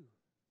you.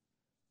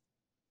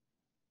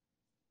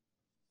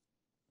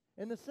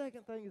 And the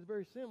second thing is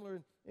very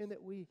similar in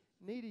that we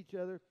need each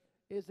other,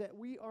 is that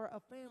we are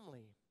a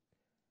family.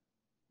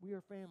 We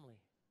are family.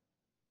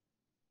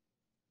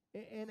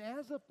 And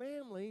as a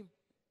family,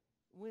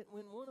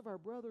 when one of our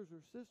brothers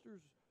or sisters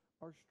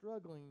are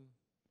struggling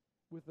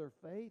with their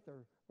faith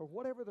or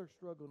whatever they're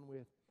struggling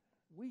with,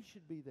 we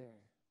should be there.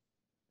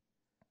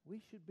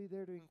 We should be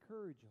there to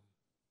encourage them.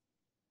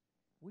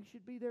 We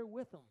should be there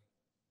with them.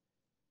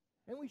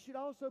 And we should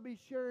also be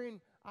sharing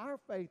our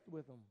faith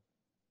with them,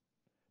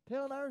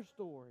 telling our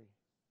story.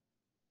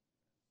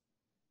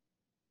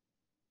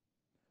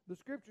 The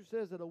scripture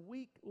says that a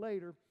week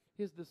later,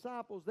 his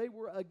disciples, they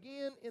were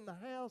again in the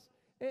house,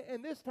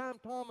 and this time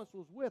Thomas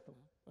was with them,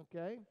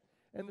 okay?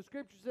 And the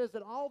scripture says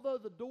that although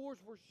the doors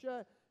were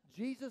shut,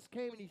 Jesus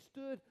came and he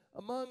stood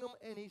among them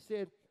and he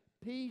said,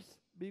 "Peace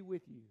be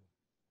with you."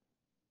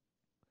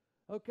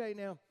 Okay,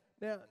 now,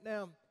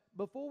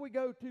 before we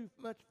go too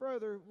much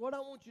further, what I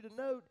want you to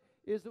note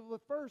is that the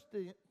first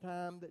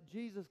time that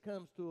Jesus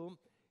comes to them,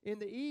 in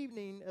the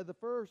evening of the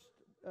first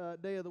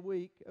day of the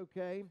week,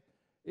 okay,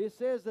 it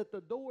says that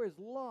the door is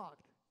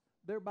locked.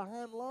 They're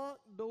behind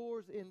locked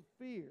doors in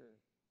fear,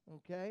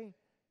 okay?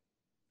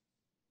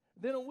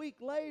 Then a week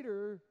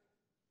later,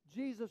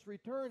 Jesus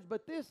returns,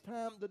 but this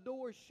time the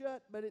door is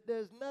shut, but it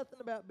does nothing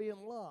about being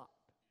locked,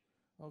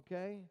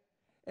 okay?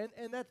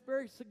 And that's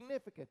very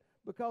significant,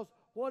 because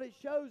what it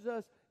shows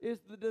us is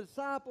the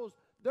disciples,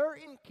 their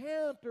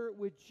encounter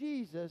with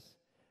Jesus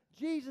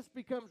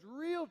becomes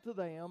real to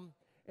them,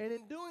 and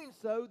in doing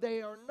so,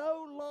 they are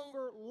no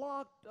longer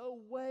locked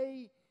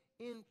away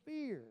in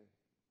fear.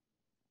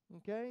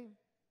 Okay?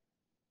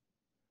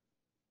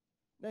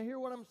 Now hear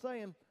what I'm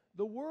saying.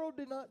 The world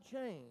did not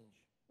change.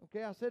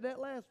 Okay, I said that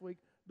last week.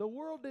 The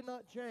world did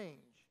not change.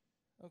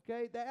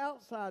 Okay, the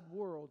outside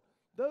world.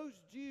 Those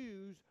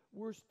Jews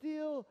were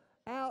still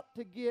out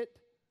to get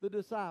the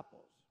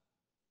disciples.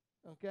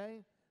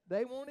 Okay?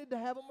 They wanted to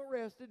have them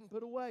arrested and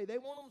put away. They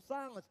wanted them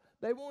silenced.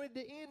 They wanted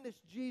to end this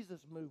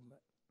Jesus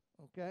movement.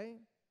 Okay?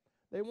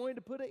 They wanted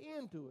to put an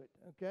end to it.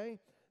 Okay?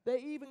 They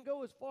even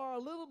go as far a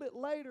little bit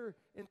later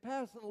in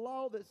passing a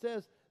law that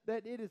says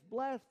that it is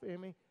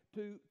blasphemy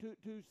to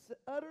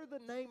utter the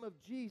name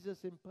of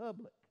Jesus in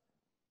public.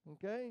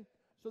 Okay?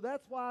 So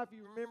that's why, if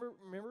you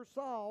remember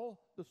Saul,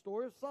 the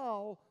story of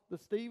Saul,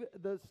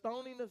 the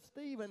stoning of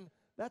Stephen,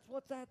 that's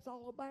what that's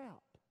all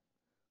about.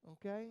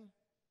 Okay?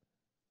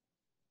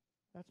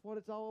 That's what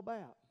it's all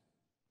about.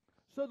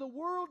 So the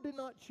world did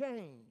not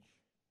change.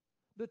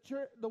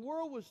 The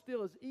world was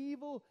still as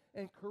evil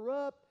and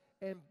corrupt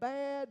and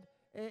bad,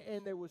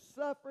 and there was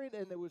suffering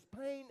and there was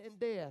pain and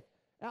death.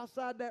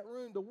 Outside that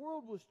room, the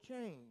world was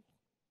changed.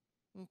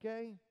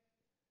 Okay?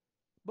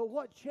 But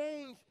what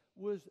changed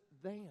was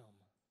them.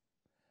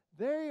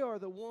 They are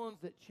the ones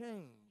that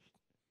changed.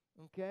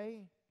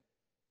 Okay?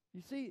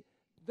 You see,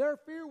 their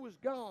fear was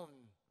gone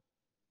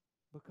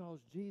because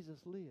Jesus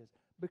lives.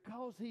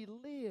 Because He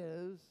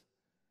lives,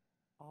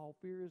 all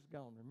fear is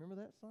gone. Remember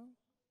that song?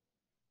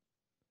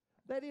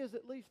 That is,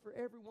 at least for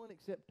everyone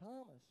except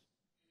Thomas.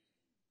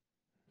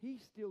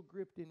 He's still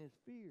gripped in his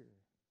fear,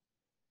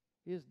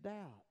 his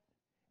doubt,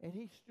 and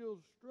he's still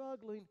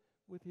struggling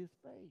with his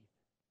faith.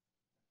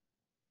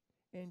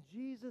 And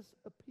Jesus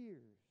appears.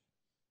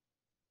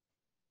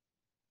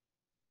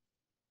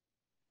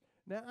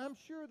 Now, I'm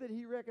sure that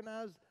He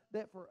recognized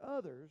that for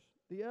others,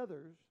 the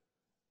other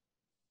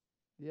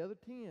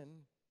 10,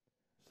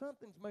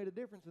 something's made a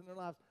difference in their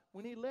lives.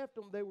 When He left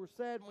them, they were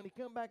sad. When He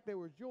come back, they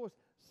were joyous.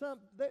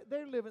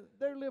 They're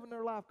living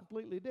their life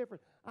completely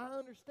different. I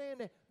understand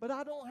that, but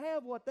I don't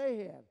have what they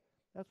have.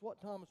 That's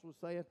what Thomas was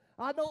saying.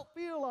 I don't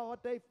feel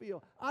what they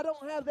feel. I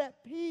don't have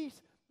that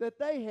peace that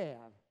they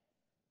have.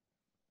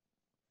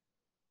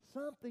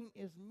 Something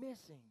is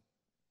missing,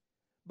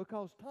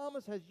 because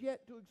Thomas has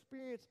yet to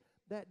experience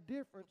that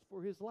difference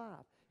for his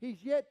life.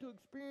 He's yet to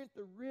experience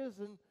the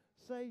risen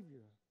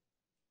Savior.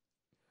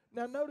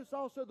 Now notice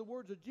also the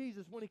words of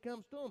Jesus when He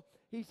comes to him.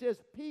 He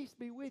says, "Peace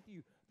be with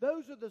you."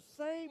 Those are the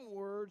same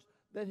words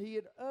that He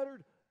had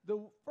uttered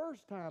the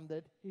first time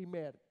that He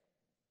met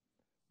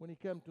when He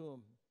come to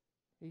him.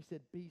 He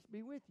said, "Peace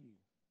be with you."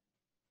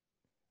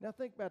 Now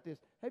think about this.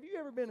 Have you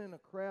ever been in a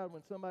crowd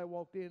when somebody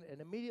walked in and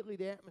immediately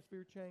the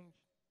atmosphere changed?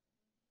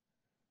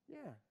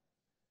 Yeah.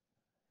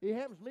 It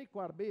happens to me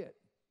quite a bit,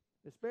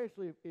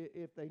 especially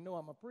if they know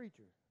I'm a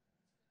preacher.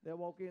 They'll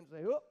walk in and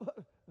say, "Oh,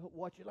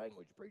 watch your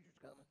language, the preacher's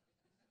coming.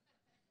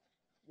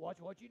 Watch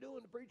what you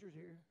doing, the preacher's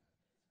here."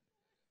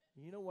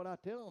 You know what I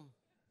tell them?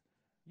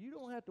 You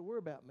don't have to worry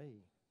about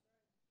me.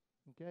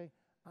 Okay?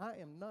 I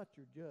am not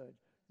your judge.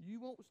 You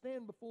won't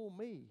stand before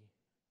me.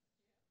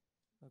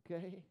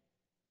 Okay?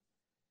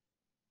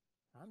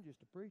 I'm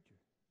just a preacher.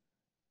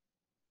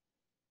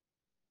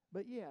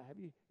 But yeah, have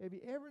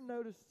you ever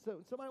noticed,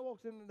 so somebody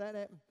walks into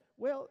that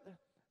well,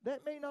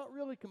 that may not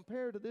really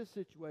compare to this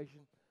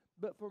situation,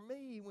 but for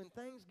me, when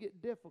things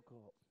get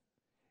difficult,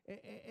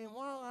 and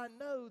while I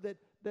know that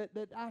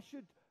I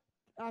should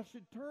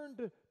turn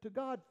to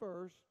God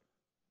first,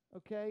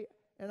 okay,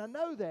 and I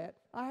know that,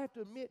 I have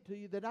to admit to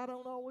you that I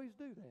don't always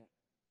do that.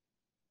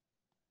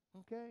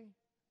 Okay?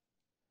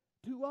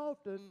 Too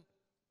often,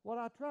 what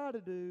I try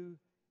to do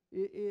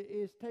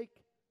is take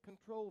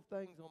control of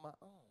things on my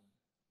own.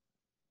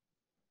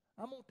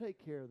 I'm going to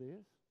take care of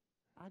this.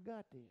 I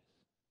got this.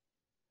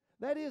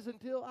 That is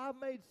until I've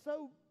made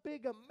so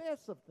big a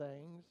mess of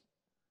things,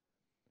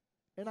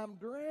 and I'm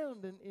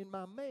drowned in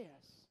my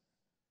mess.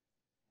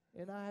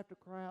 And I have to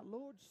cry out,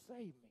 "Lord,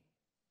 save me.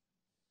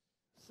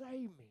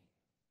 Save me."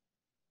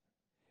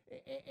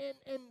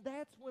 And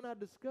that's when I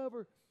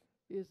discover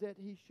is that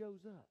He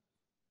shows up.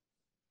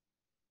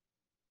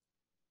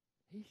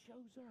 He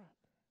shows up.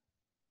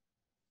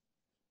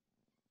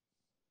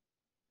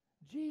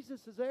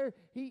 Jesus is there.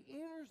 He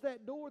enters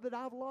that door that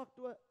I've locked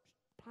up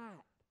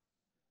tight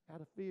out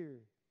of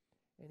fear.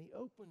 And He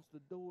opens the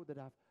door that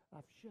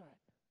I've shut.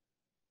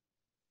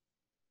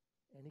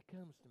 And He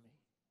comes to me.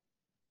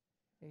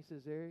 And He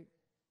says, "Eric,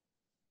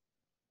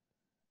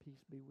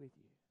 peace be with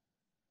you."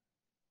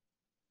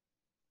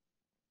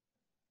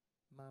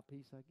 my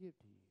peace I give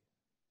to you.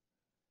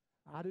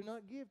 I do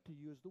not give to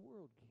you as the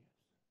world gives.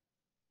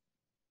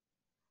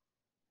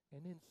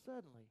 And then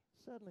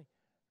suddenly,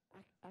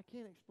 I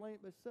can't explain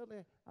it, but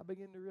suddenly I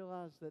begin to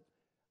realize that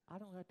I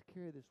don't have to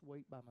carry this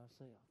weight by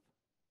myself.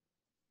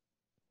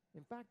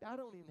 In fact, I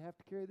don't even have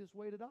to carry this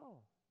weight at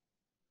all.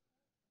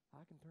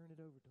 I can turn it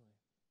over to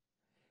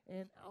him.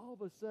 And all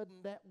of a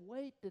sudden, that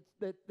weight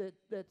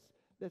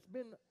that's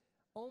been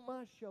on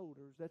my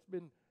shoulders, that's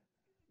been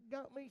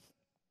got me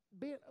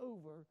bent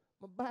over,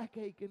 my back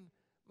aching,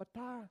 my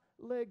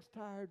legs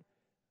tired,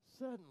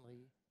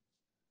 suddenly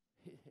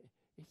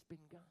it's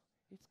been gone.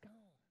 It's gone.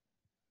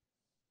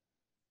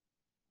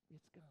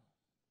 It's gone.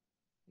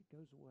 It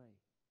goes away.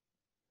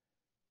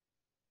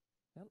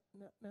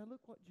 Now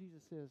look what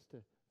Jesus says to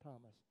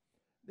Thomas.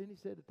 Then he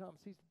said to Thomas,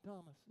 he said,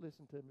 Thomas,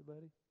 listen to me,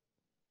 buddy.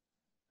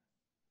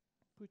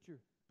 Put your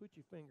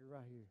finger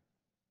right here.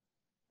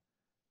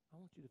 I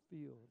want you to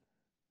feel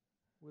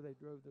where they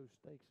drove those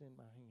stakes in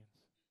my hands.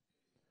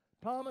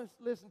 Thomas,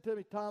 listen to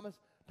me, Thomas.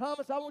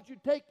 Thomas, I want you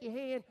to take your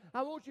hand.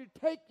 I want you to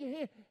take your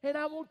hand, and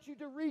I want you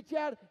to reach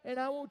out, and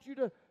I want you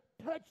to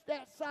touch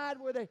that side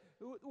where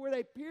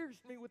they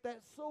pierced me with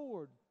that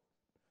sword.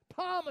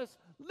 Thomas,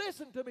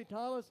 listen to me,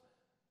 Thomas.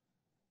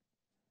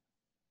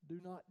 Do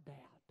not doubt,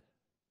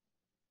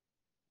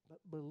 but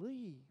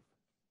believe.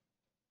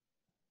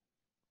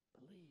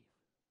 Believe.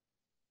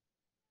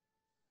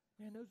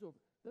 Man, those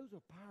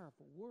are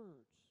powerful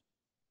words.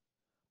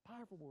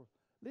 Powerful words.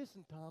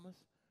 Listen, Thomas.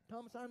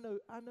 Thomas, I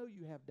know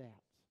you have doubts.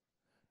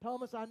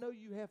 Thomas, I know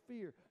you have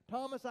fear.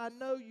 Thomas, I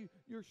know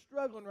you're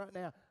struggling right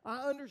now.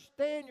 I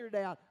understand your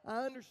doubt.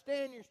 I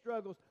understand your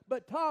struggles.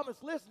 But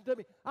Thomas, listen to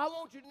me. I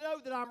want you to know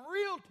that I'm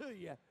real to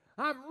you.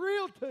 I'm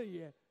real to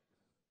you.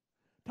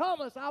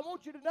 Thomas, I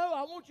want you to know,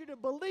 I want you to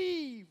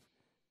believe.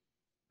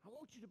 I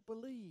want you to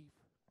believe.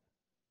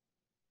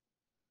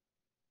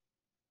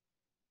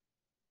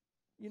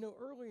 You know,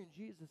 early in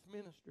Jesus'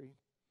 ministry,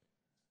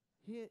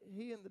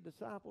 he and the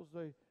disciples,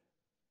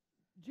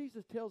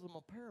 Jesus tells them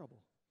a parable.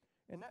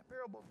 And that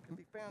parable can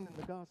be found in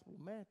the Gospel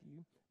of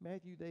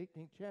Matthew the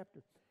 18th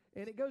chapter.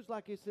 And it goes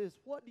like it says,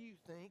 what do you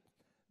think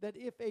that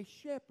if a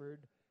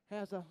shepherd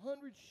has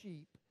 100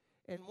 sheep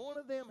and one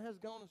of them has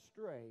gone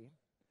astray,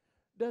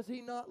 does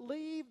he not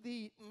leave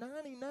the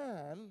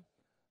 99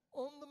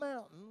 on the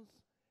mountains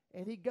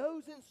and he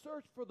goes in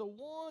search for the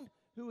one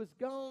who has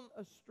gone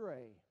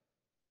astray?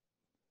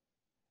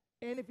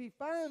 And if he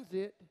finds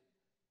it,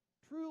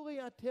 truly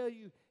I tell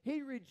you,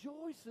 he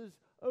rejoices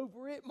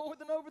over it more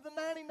than over the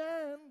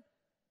 99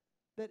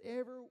 that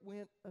ever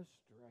went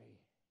astray.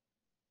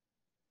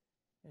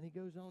 And he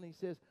goes on, he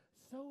says,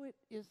 so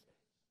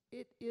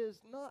it is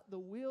not the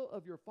will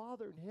of your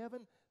Father in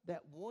heaven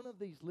that one of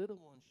these little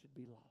ones should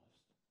be lost.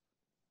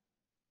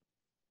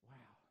 Wow.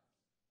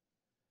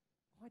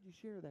 Why'd you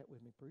share that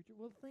with me, preacher?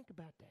 Well, think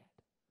about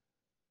that.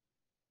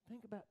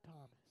 Think about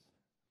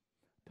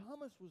Thomas.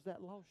 Thomas was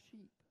that lost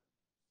sheep.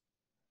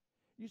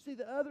 You see,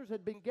 the others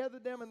had been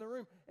gathered down in the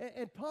room,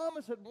 and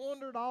Thomas had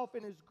wandered off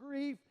in his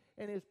grief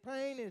and his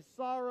pain, his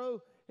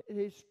sorrow,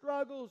 his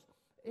struggles.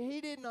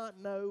 He did not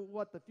know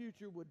what the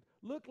future would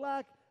look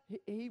like.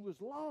 He was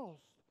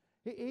lost.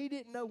 He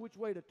didn't know which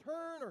way to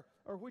turn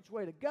or which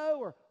way to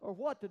go or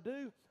what to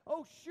do.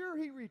 Oh, sure,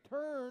 he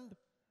returned.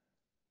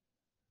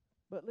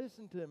 But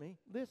listen to me.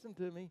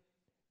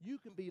 You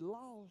can be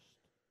lost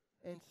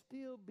and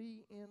still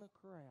be in a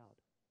crowd.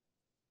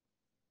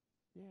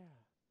 Yeah.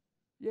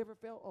 You ever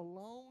felt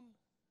alone?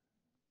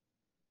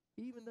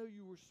 Even though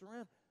you were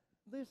surrounded?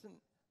 Listen,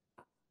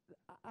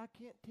 I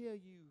can't tell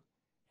you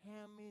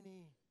how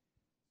many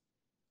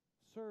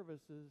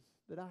services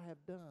that I have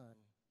done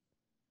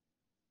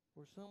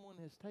where someone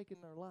has taken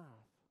their life.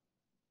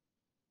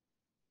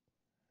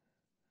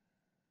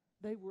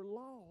 They were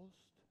lost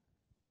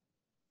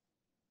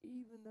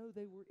even though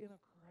they were in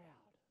a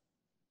crowd.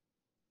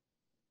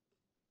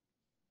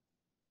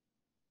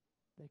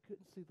 They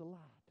couldn't see the light.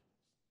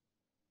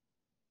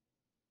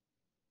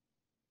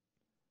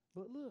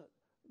 But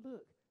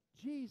look,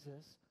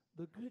 Jesus,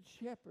 the good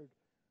shepherd,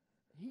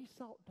 he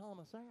sought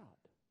Thomas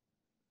out.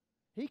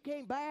 He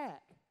came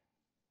back.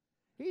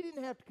 He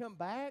didn't have to come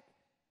back.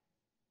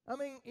 I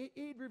mean,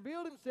 he'd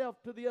revealed himself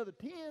to the other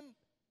 10.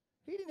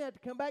 He didn't have to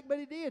come back, but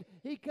he did.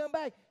 He come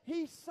back.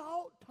 He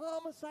sought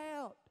Thomas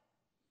out.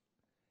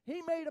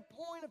 He made a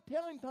point of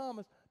telling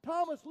Thomas,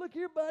 Thomas, look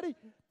here, buddy.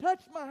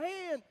 Touch my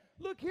hand.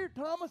 Look here,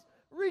 Thomas.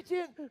 Reach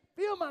in.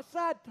 Feel my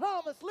side.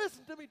 Thomas,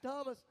 listen to me,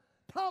 Thomas.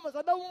 Thomas,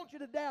 I don't want you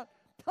to doubt.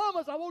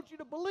 Thomas, I want you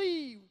to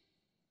believe.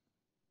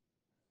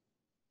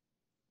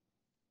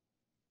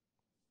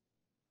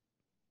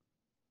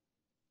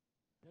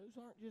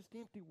 Those aren't just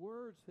empty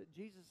words that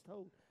Jesus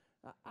told.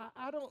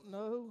 I don't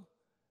know.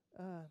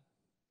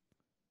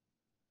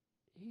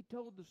 He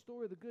told the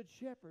story of the good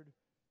shepherd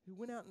who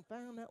went out and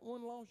found that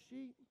one lost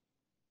sheep.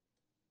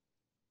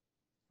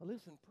 Well,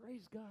 listen,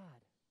 praise God,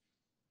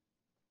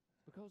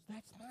 because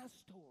that's my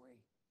story.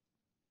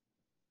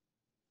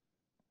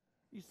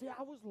 You see,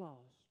 I was lost.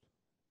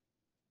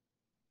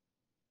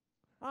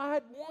 I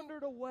had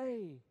wandered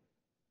away.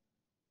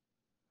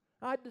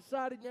 I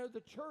decided,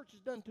 the church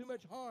has done too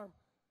much harm,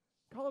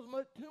 caused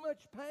too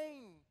much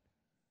pain,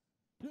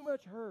 too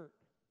much hurt.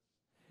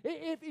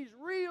 If he's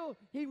real,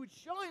 he would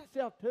show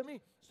himself to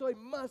me, so he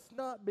must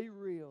not be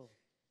real.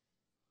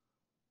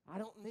 I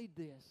don't need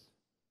this.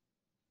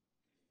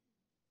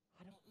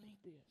 I don't need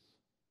this.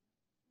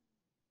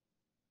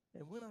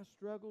 And when I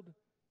struggled,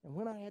 and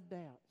when I had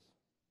doubts,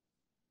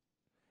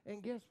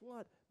 and guess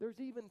what? There's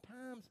even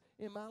times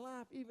in my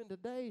life, even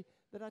today,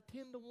 that I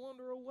tend to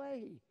wander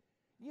away.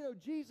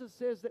 Jesus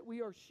says that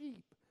we are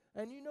sheep.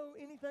 And you know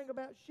anything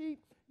about sheep?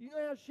 You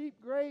know how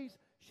sheep graze?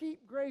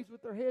 Sheep graze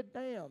with their head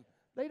down.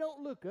 They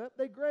don't look up.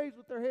 They graze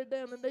with their head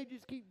down, and they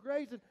just keep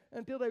grazing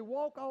until they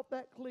walk off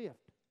that cliff.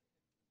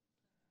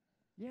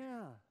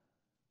 Yeah.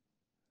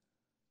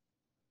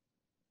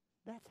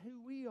 That's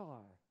who we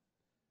are.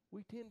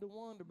 We tend to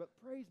wander, but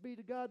praise be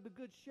to God, the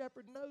good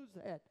shepherd knows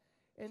that.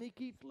 And he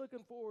keeps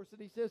looking for us,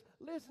 and he says,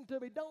 listen to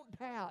me, don't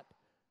doubt.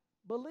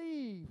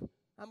 Believe.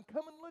 I'm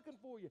coming looking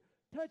for you.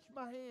 Touch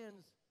my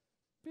hands.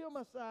 Feel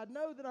my side.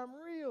 Know that I'm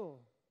real.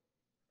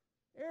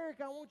 Eric,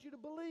 I want you to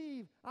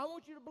believe. I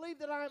want you to believe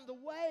that I'm the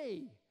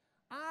way.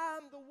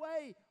 I'm the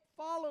way.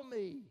 Follow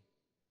me.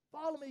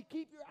 Follow me.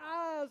 Keep your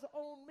eyes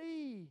on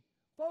me.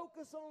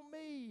 Focus on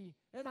me,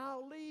 and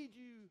I'll lead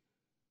you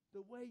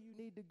the way you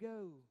need to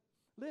go.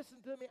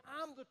 Listen to me.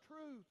 I'm the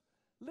truth.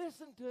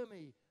 Listen to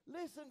me.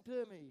 Listen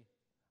to me.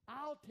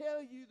 I'll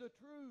tell you the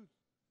truth.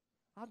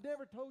 I've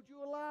never told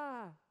you a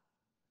lie.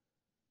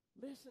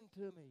 Listen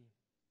to me.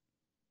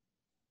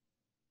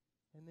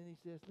 And then he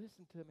says,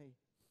 listen to me.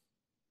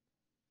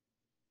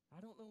 I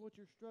don't know what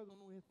you're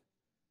struggling with,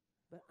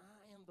 but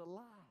I am the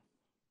life.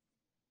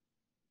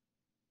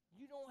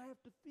 You don't have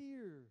to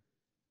fear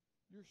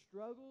your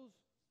struggles,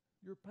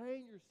 your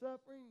pain, your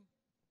suffering,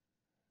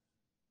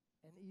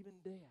 and even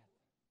death.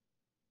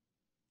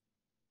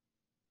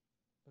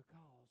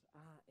 Because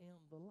I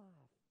am the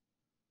life.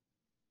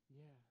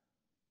 Yeah.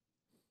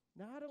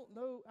 Now I don't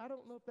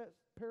know if that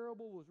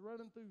parable was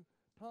running through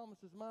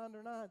Thomas's mind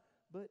or not,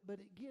 but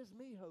it gives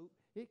me hope.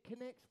 It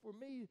connects for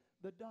me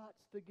the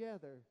dots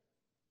together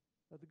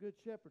of the Good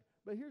Shepherd.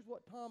 But here's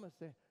what Thomas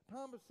said.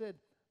 Thomas said,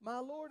 my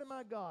Lord and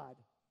my God.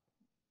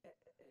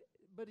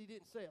 But he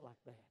didn't say it like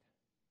that.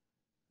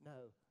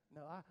 No.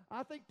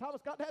 I think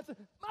Thomas got that and said,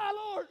 my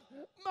Lord,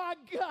 my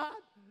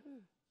God.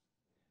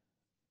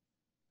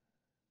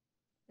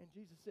 And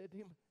Jesus said to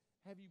him,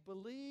 have you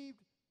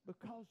believed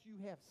because you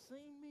have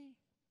seen me?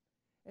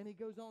 And he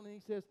goes on and he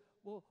says,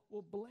 well,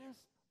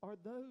 blessed are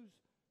those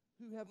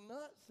who have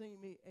not seen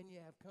me and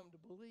yet have come to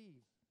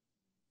believe.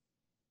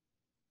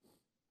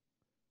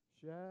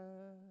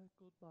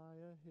 Shackled by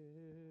a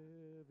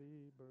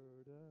heavy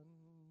burden,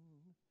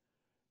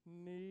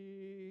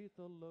 neath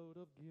a load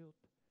of guilt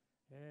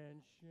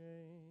and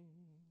shame,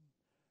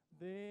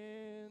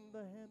 then the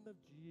hand of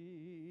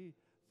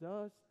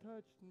Jesus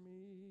touched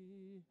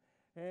me,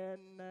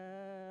 and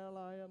now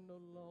I am no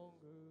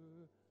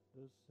longer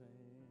the same.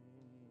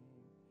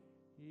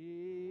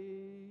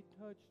 He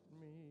touched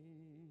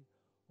me,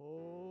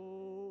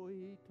 oh,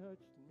 he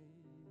touched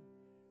me,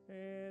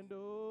 and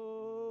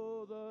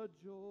oh, the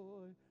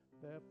joy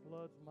that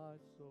floods my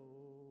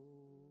soul.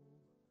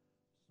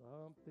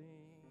 Something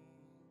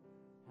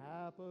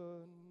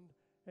happened,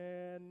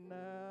 and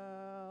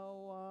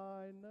now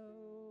I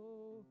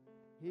know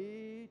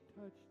he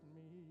touched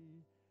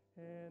me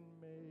and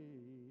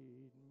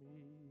made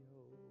me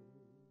whole.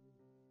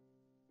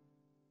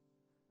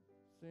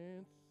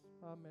 Since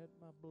I met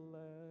my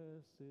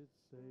blessed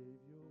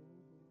Savior,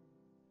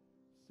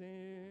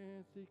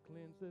 since he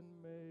cleansed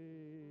and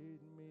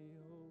made me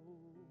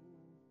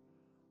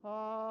whole,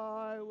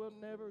 I will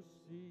never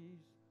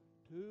cease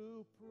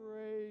to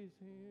praise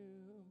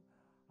him.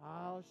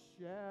 I'll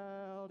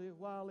shout it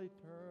while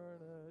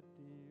eternity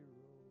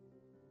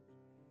rolls.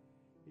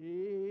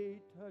 He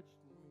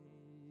touched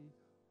me,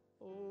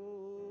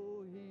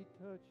 oh, he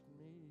touched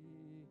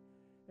me,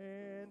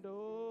 and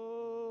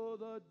oh,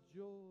 the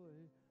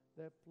joy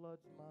that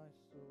floods my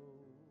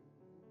soul.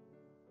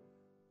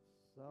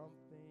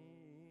 Something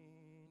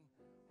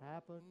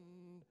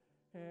happened,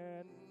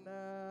 and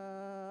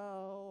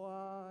now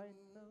I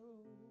know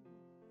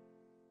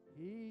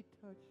he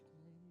touched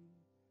me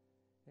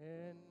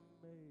and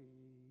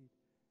made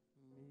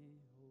me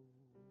whole.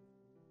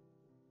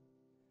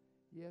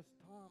 Yes,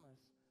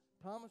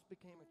 Thomas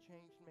became a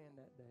changed man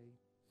that day.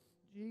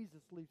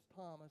 Jesus leaves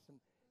Thomas, and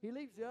he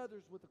leaves the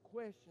others with a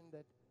question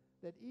that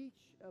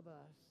each of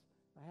us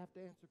have to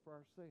answer for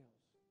ourselves.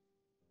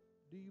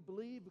 Do you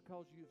believe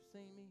because you have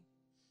seen me?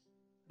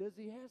 Does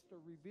he have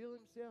to reveal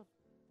himself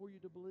for you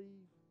to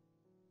believe?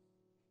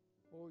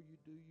 Or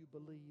do you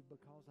believe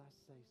because I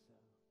say so?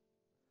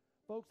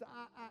 Folks,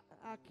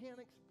 I can't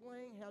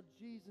explain how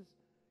Jesus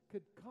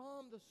could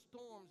calm the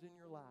storms in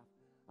your life.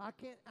 I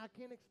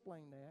can't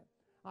explain that.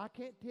 I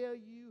can't tell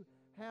you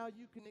how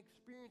you can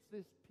experience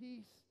this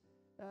peace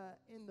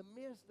in the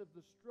midst of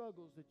the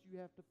struggles that you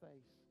have to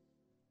face.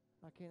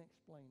 I can't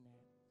explain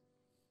that.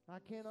 I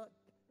cannot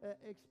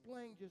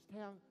explain just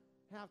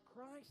how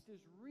Christ is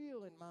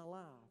real in my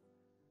life.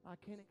 I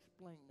can't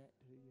explain that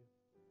to you.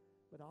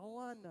 But all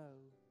I know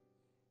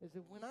is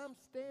that when I'm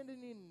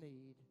standing in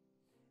need,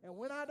 and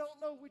when I don't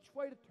know which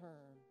way to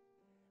turn,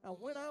 and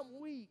when I'm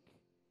weak,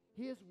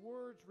 His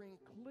words ring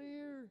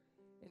clear,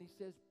 and He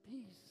says,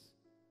 peace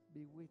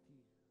be with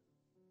you.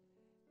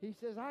 He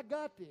says, I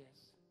got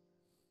this.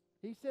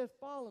 He says,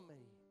 follow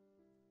me.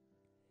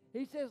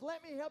 He says,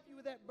 let me help you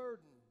with that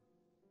burden.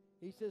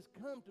 He says,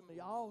 come to me,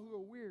 all who are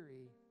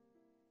weary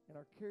and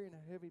are carrying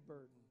a heavy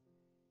burden.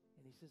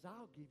 And He says,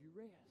 I'll give you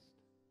rest.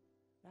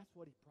 That's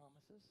what He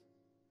promises.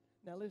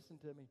 Now listen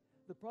to me.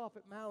 The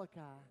prophet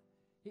Malachi,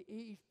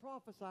 he's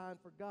prophesying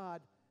for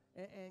God,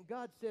 and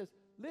God says,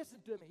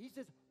 listen to me. He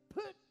says,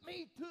 put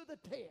me to the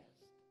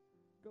test.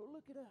 Go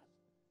look it up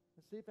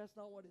and see if that's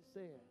not what it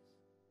says.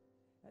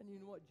 And you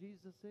know what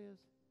Jesus says?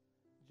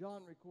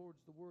 John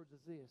records the words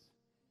as this.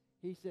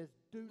 He says,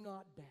 do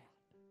not doubt,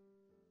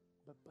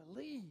 but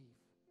believe.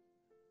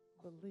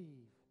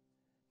 Believe.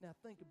 Now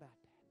think about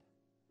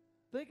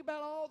that. Think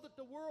about all that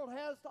the world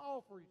has to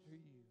offer to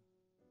you.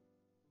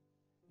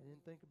 And then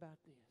think about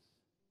this.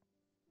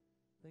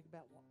 Think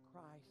about what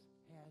Christ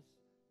has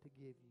to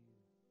give you.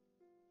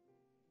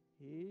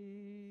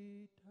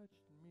 He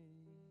touched me.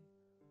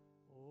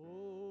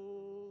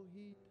 Oh,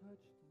 He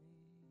touched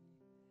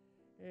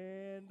me.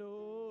 And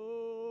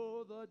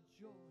oh, the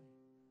joy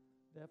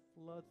that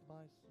floods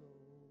my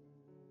soul.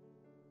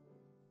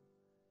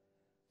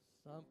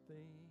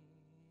 Something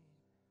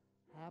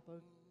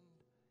happened,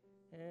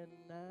 and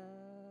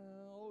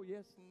now, oh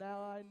yes,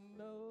 now I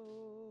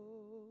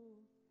know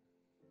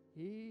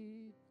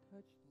He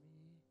touched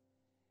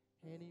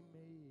me, and He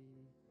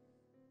made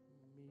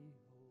me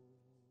whole.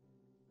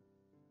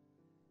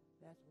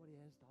 That's what He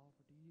has to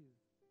offer to you.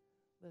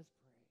 Let's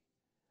pray.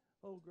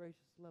 Oh,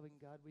 gracious, loving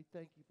God, we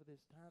thank You for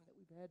this time that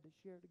we've had to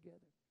share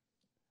together.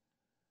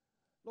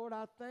 Lord,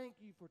 I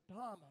thank You for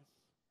Thomas,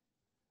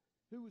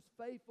 who was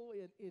faithful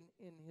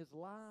in his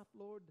life,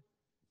 Lord,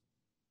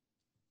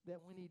 that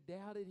when he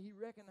doubted, he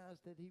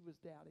recognized that he was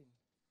doubting.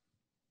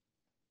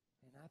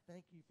 And I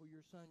thank You for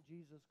Your Son,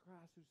 Jesus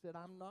Christ, who said,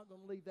 I'm not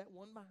going to leave that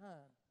one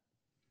behind.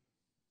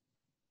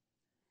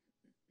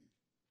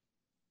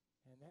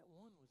 And that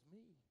one was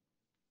me.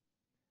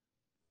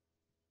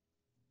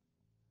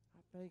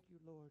 I thank You,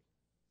 Lord,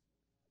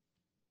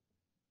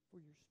 for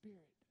Your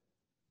Spirit.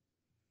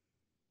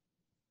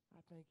 I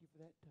thank You for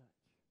that touch.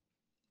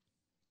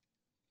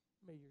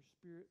 May Your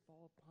Spirit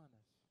fall upon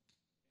us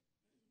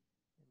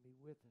and be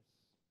with us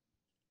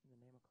in the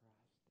name of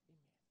Christ.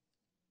 Amen.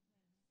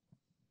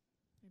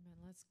 Amen.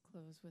 Let's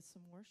close with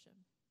some worship.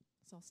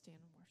 Let's all stand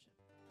and worship.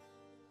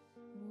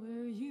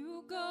 Where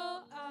You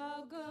go,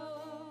 I'll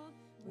go.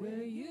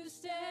 Where You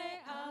stay,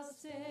 I'll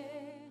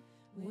stay.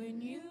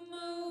 When You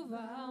move,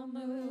 I'll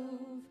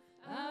move.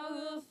 I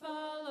will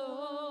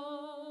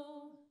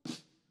follow.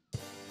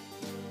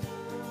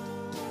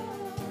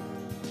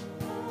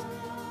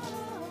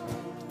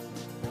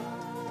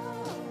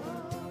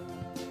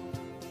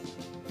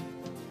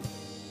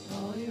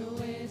 All Your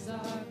ways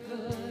are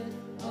good.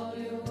 All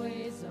Your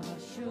ways are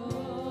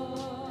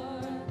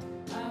sure.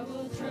 I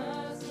will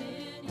trust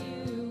in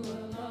You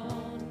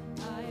alone.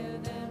 Higher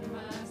than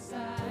my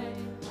sight,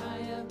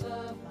 high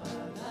above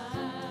my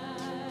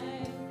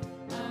life.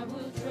 I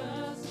will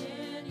trust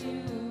in You.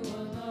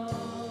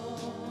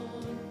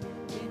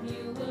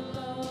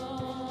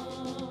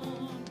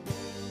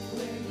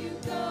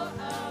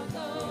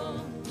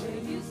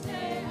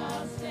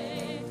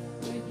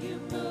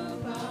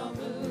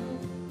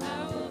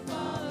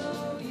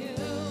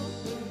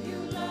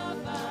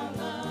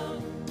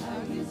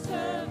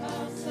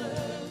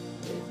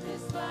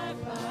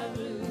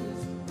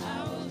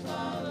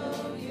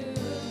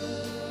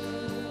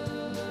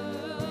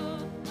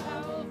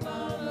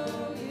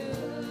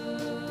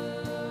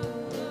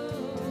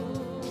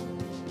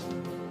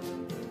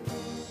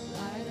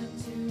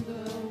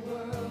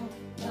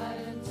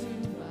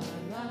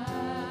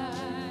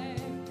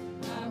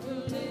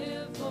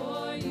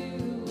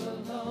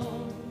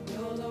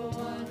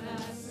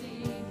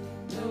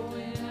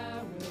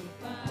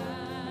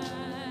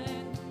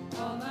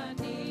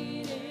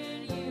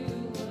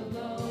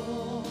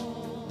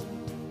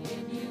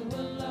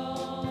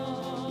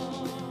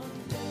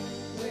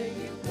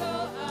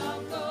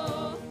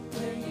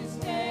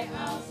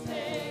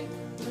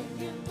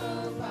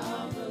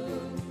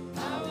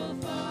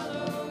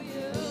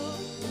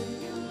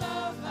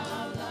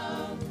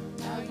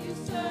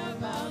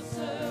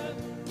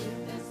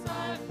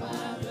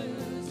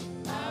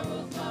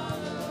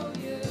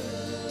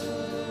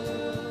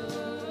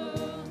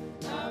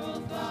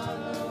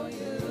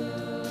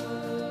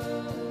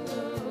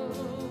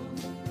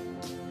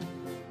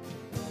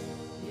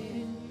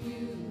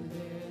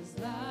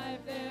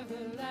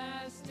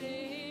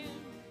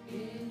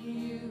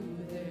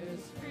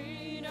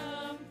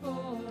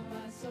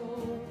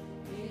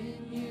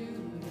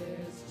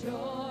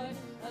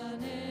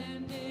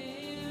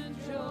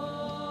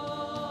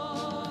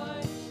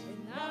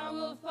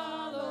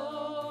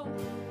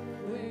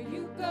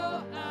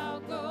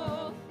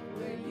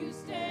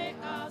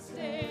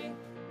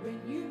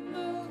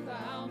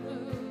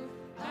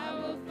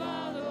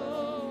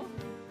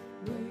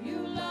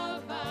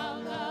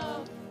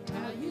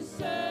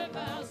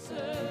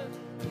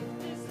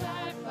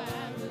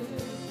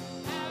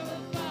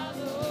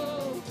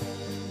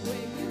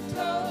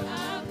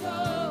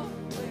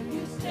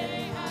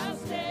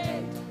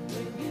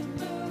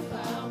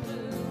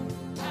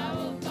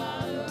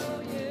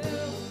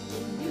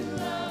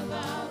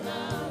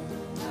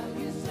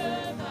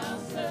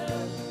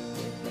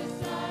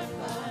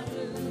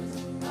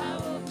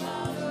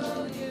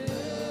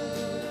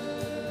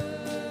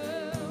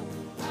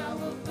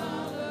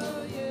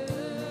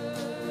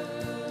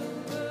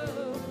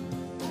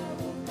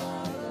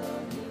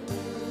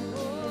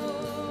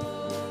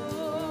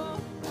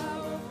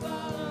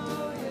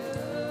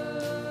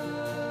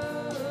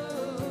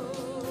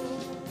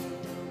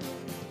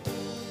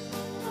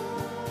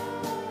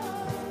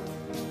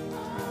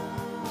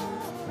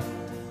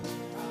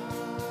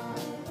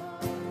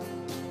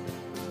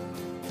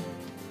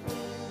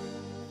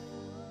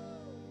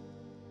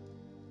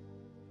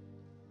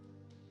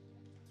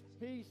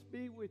 Peace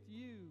be with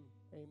you.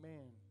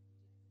 Amen.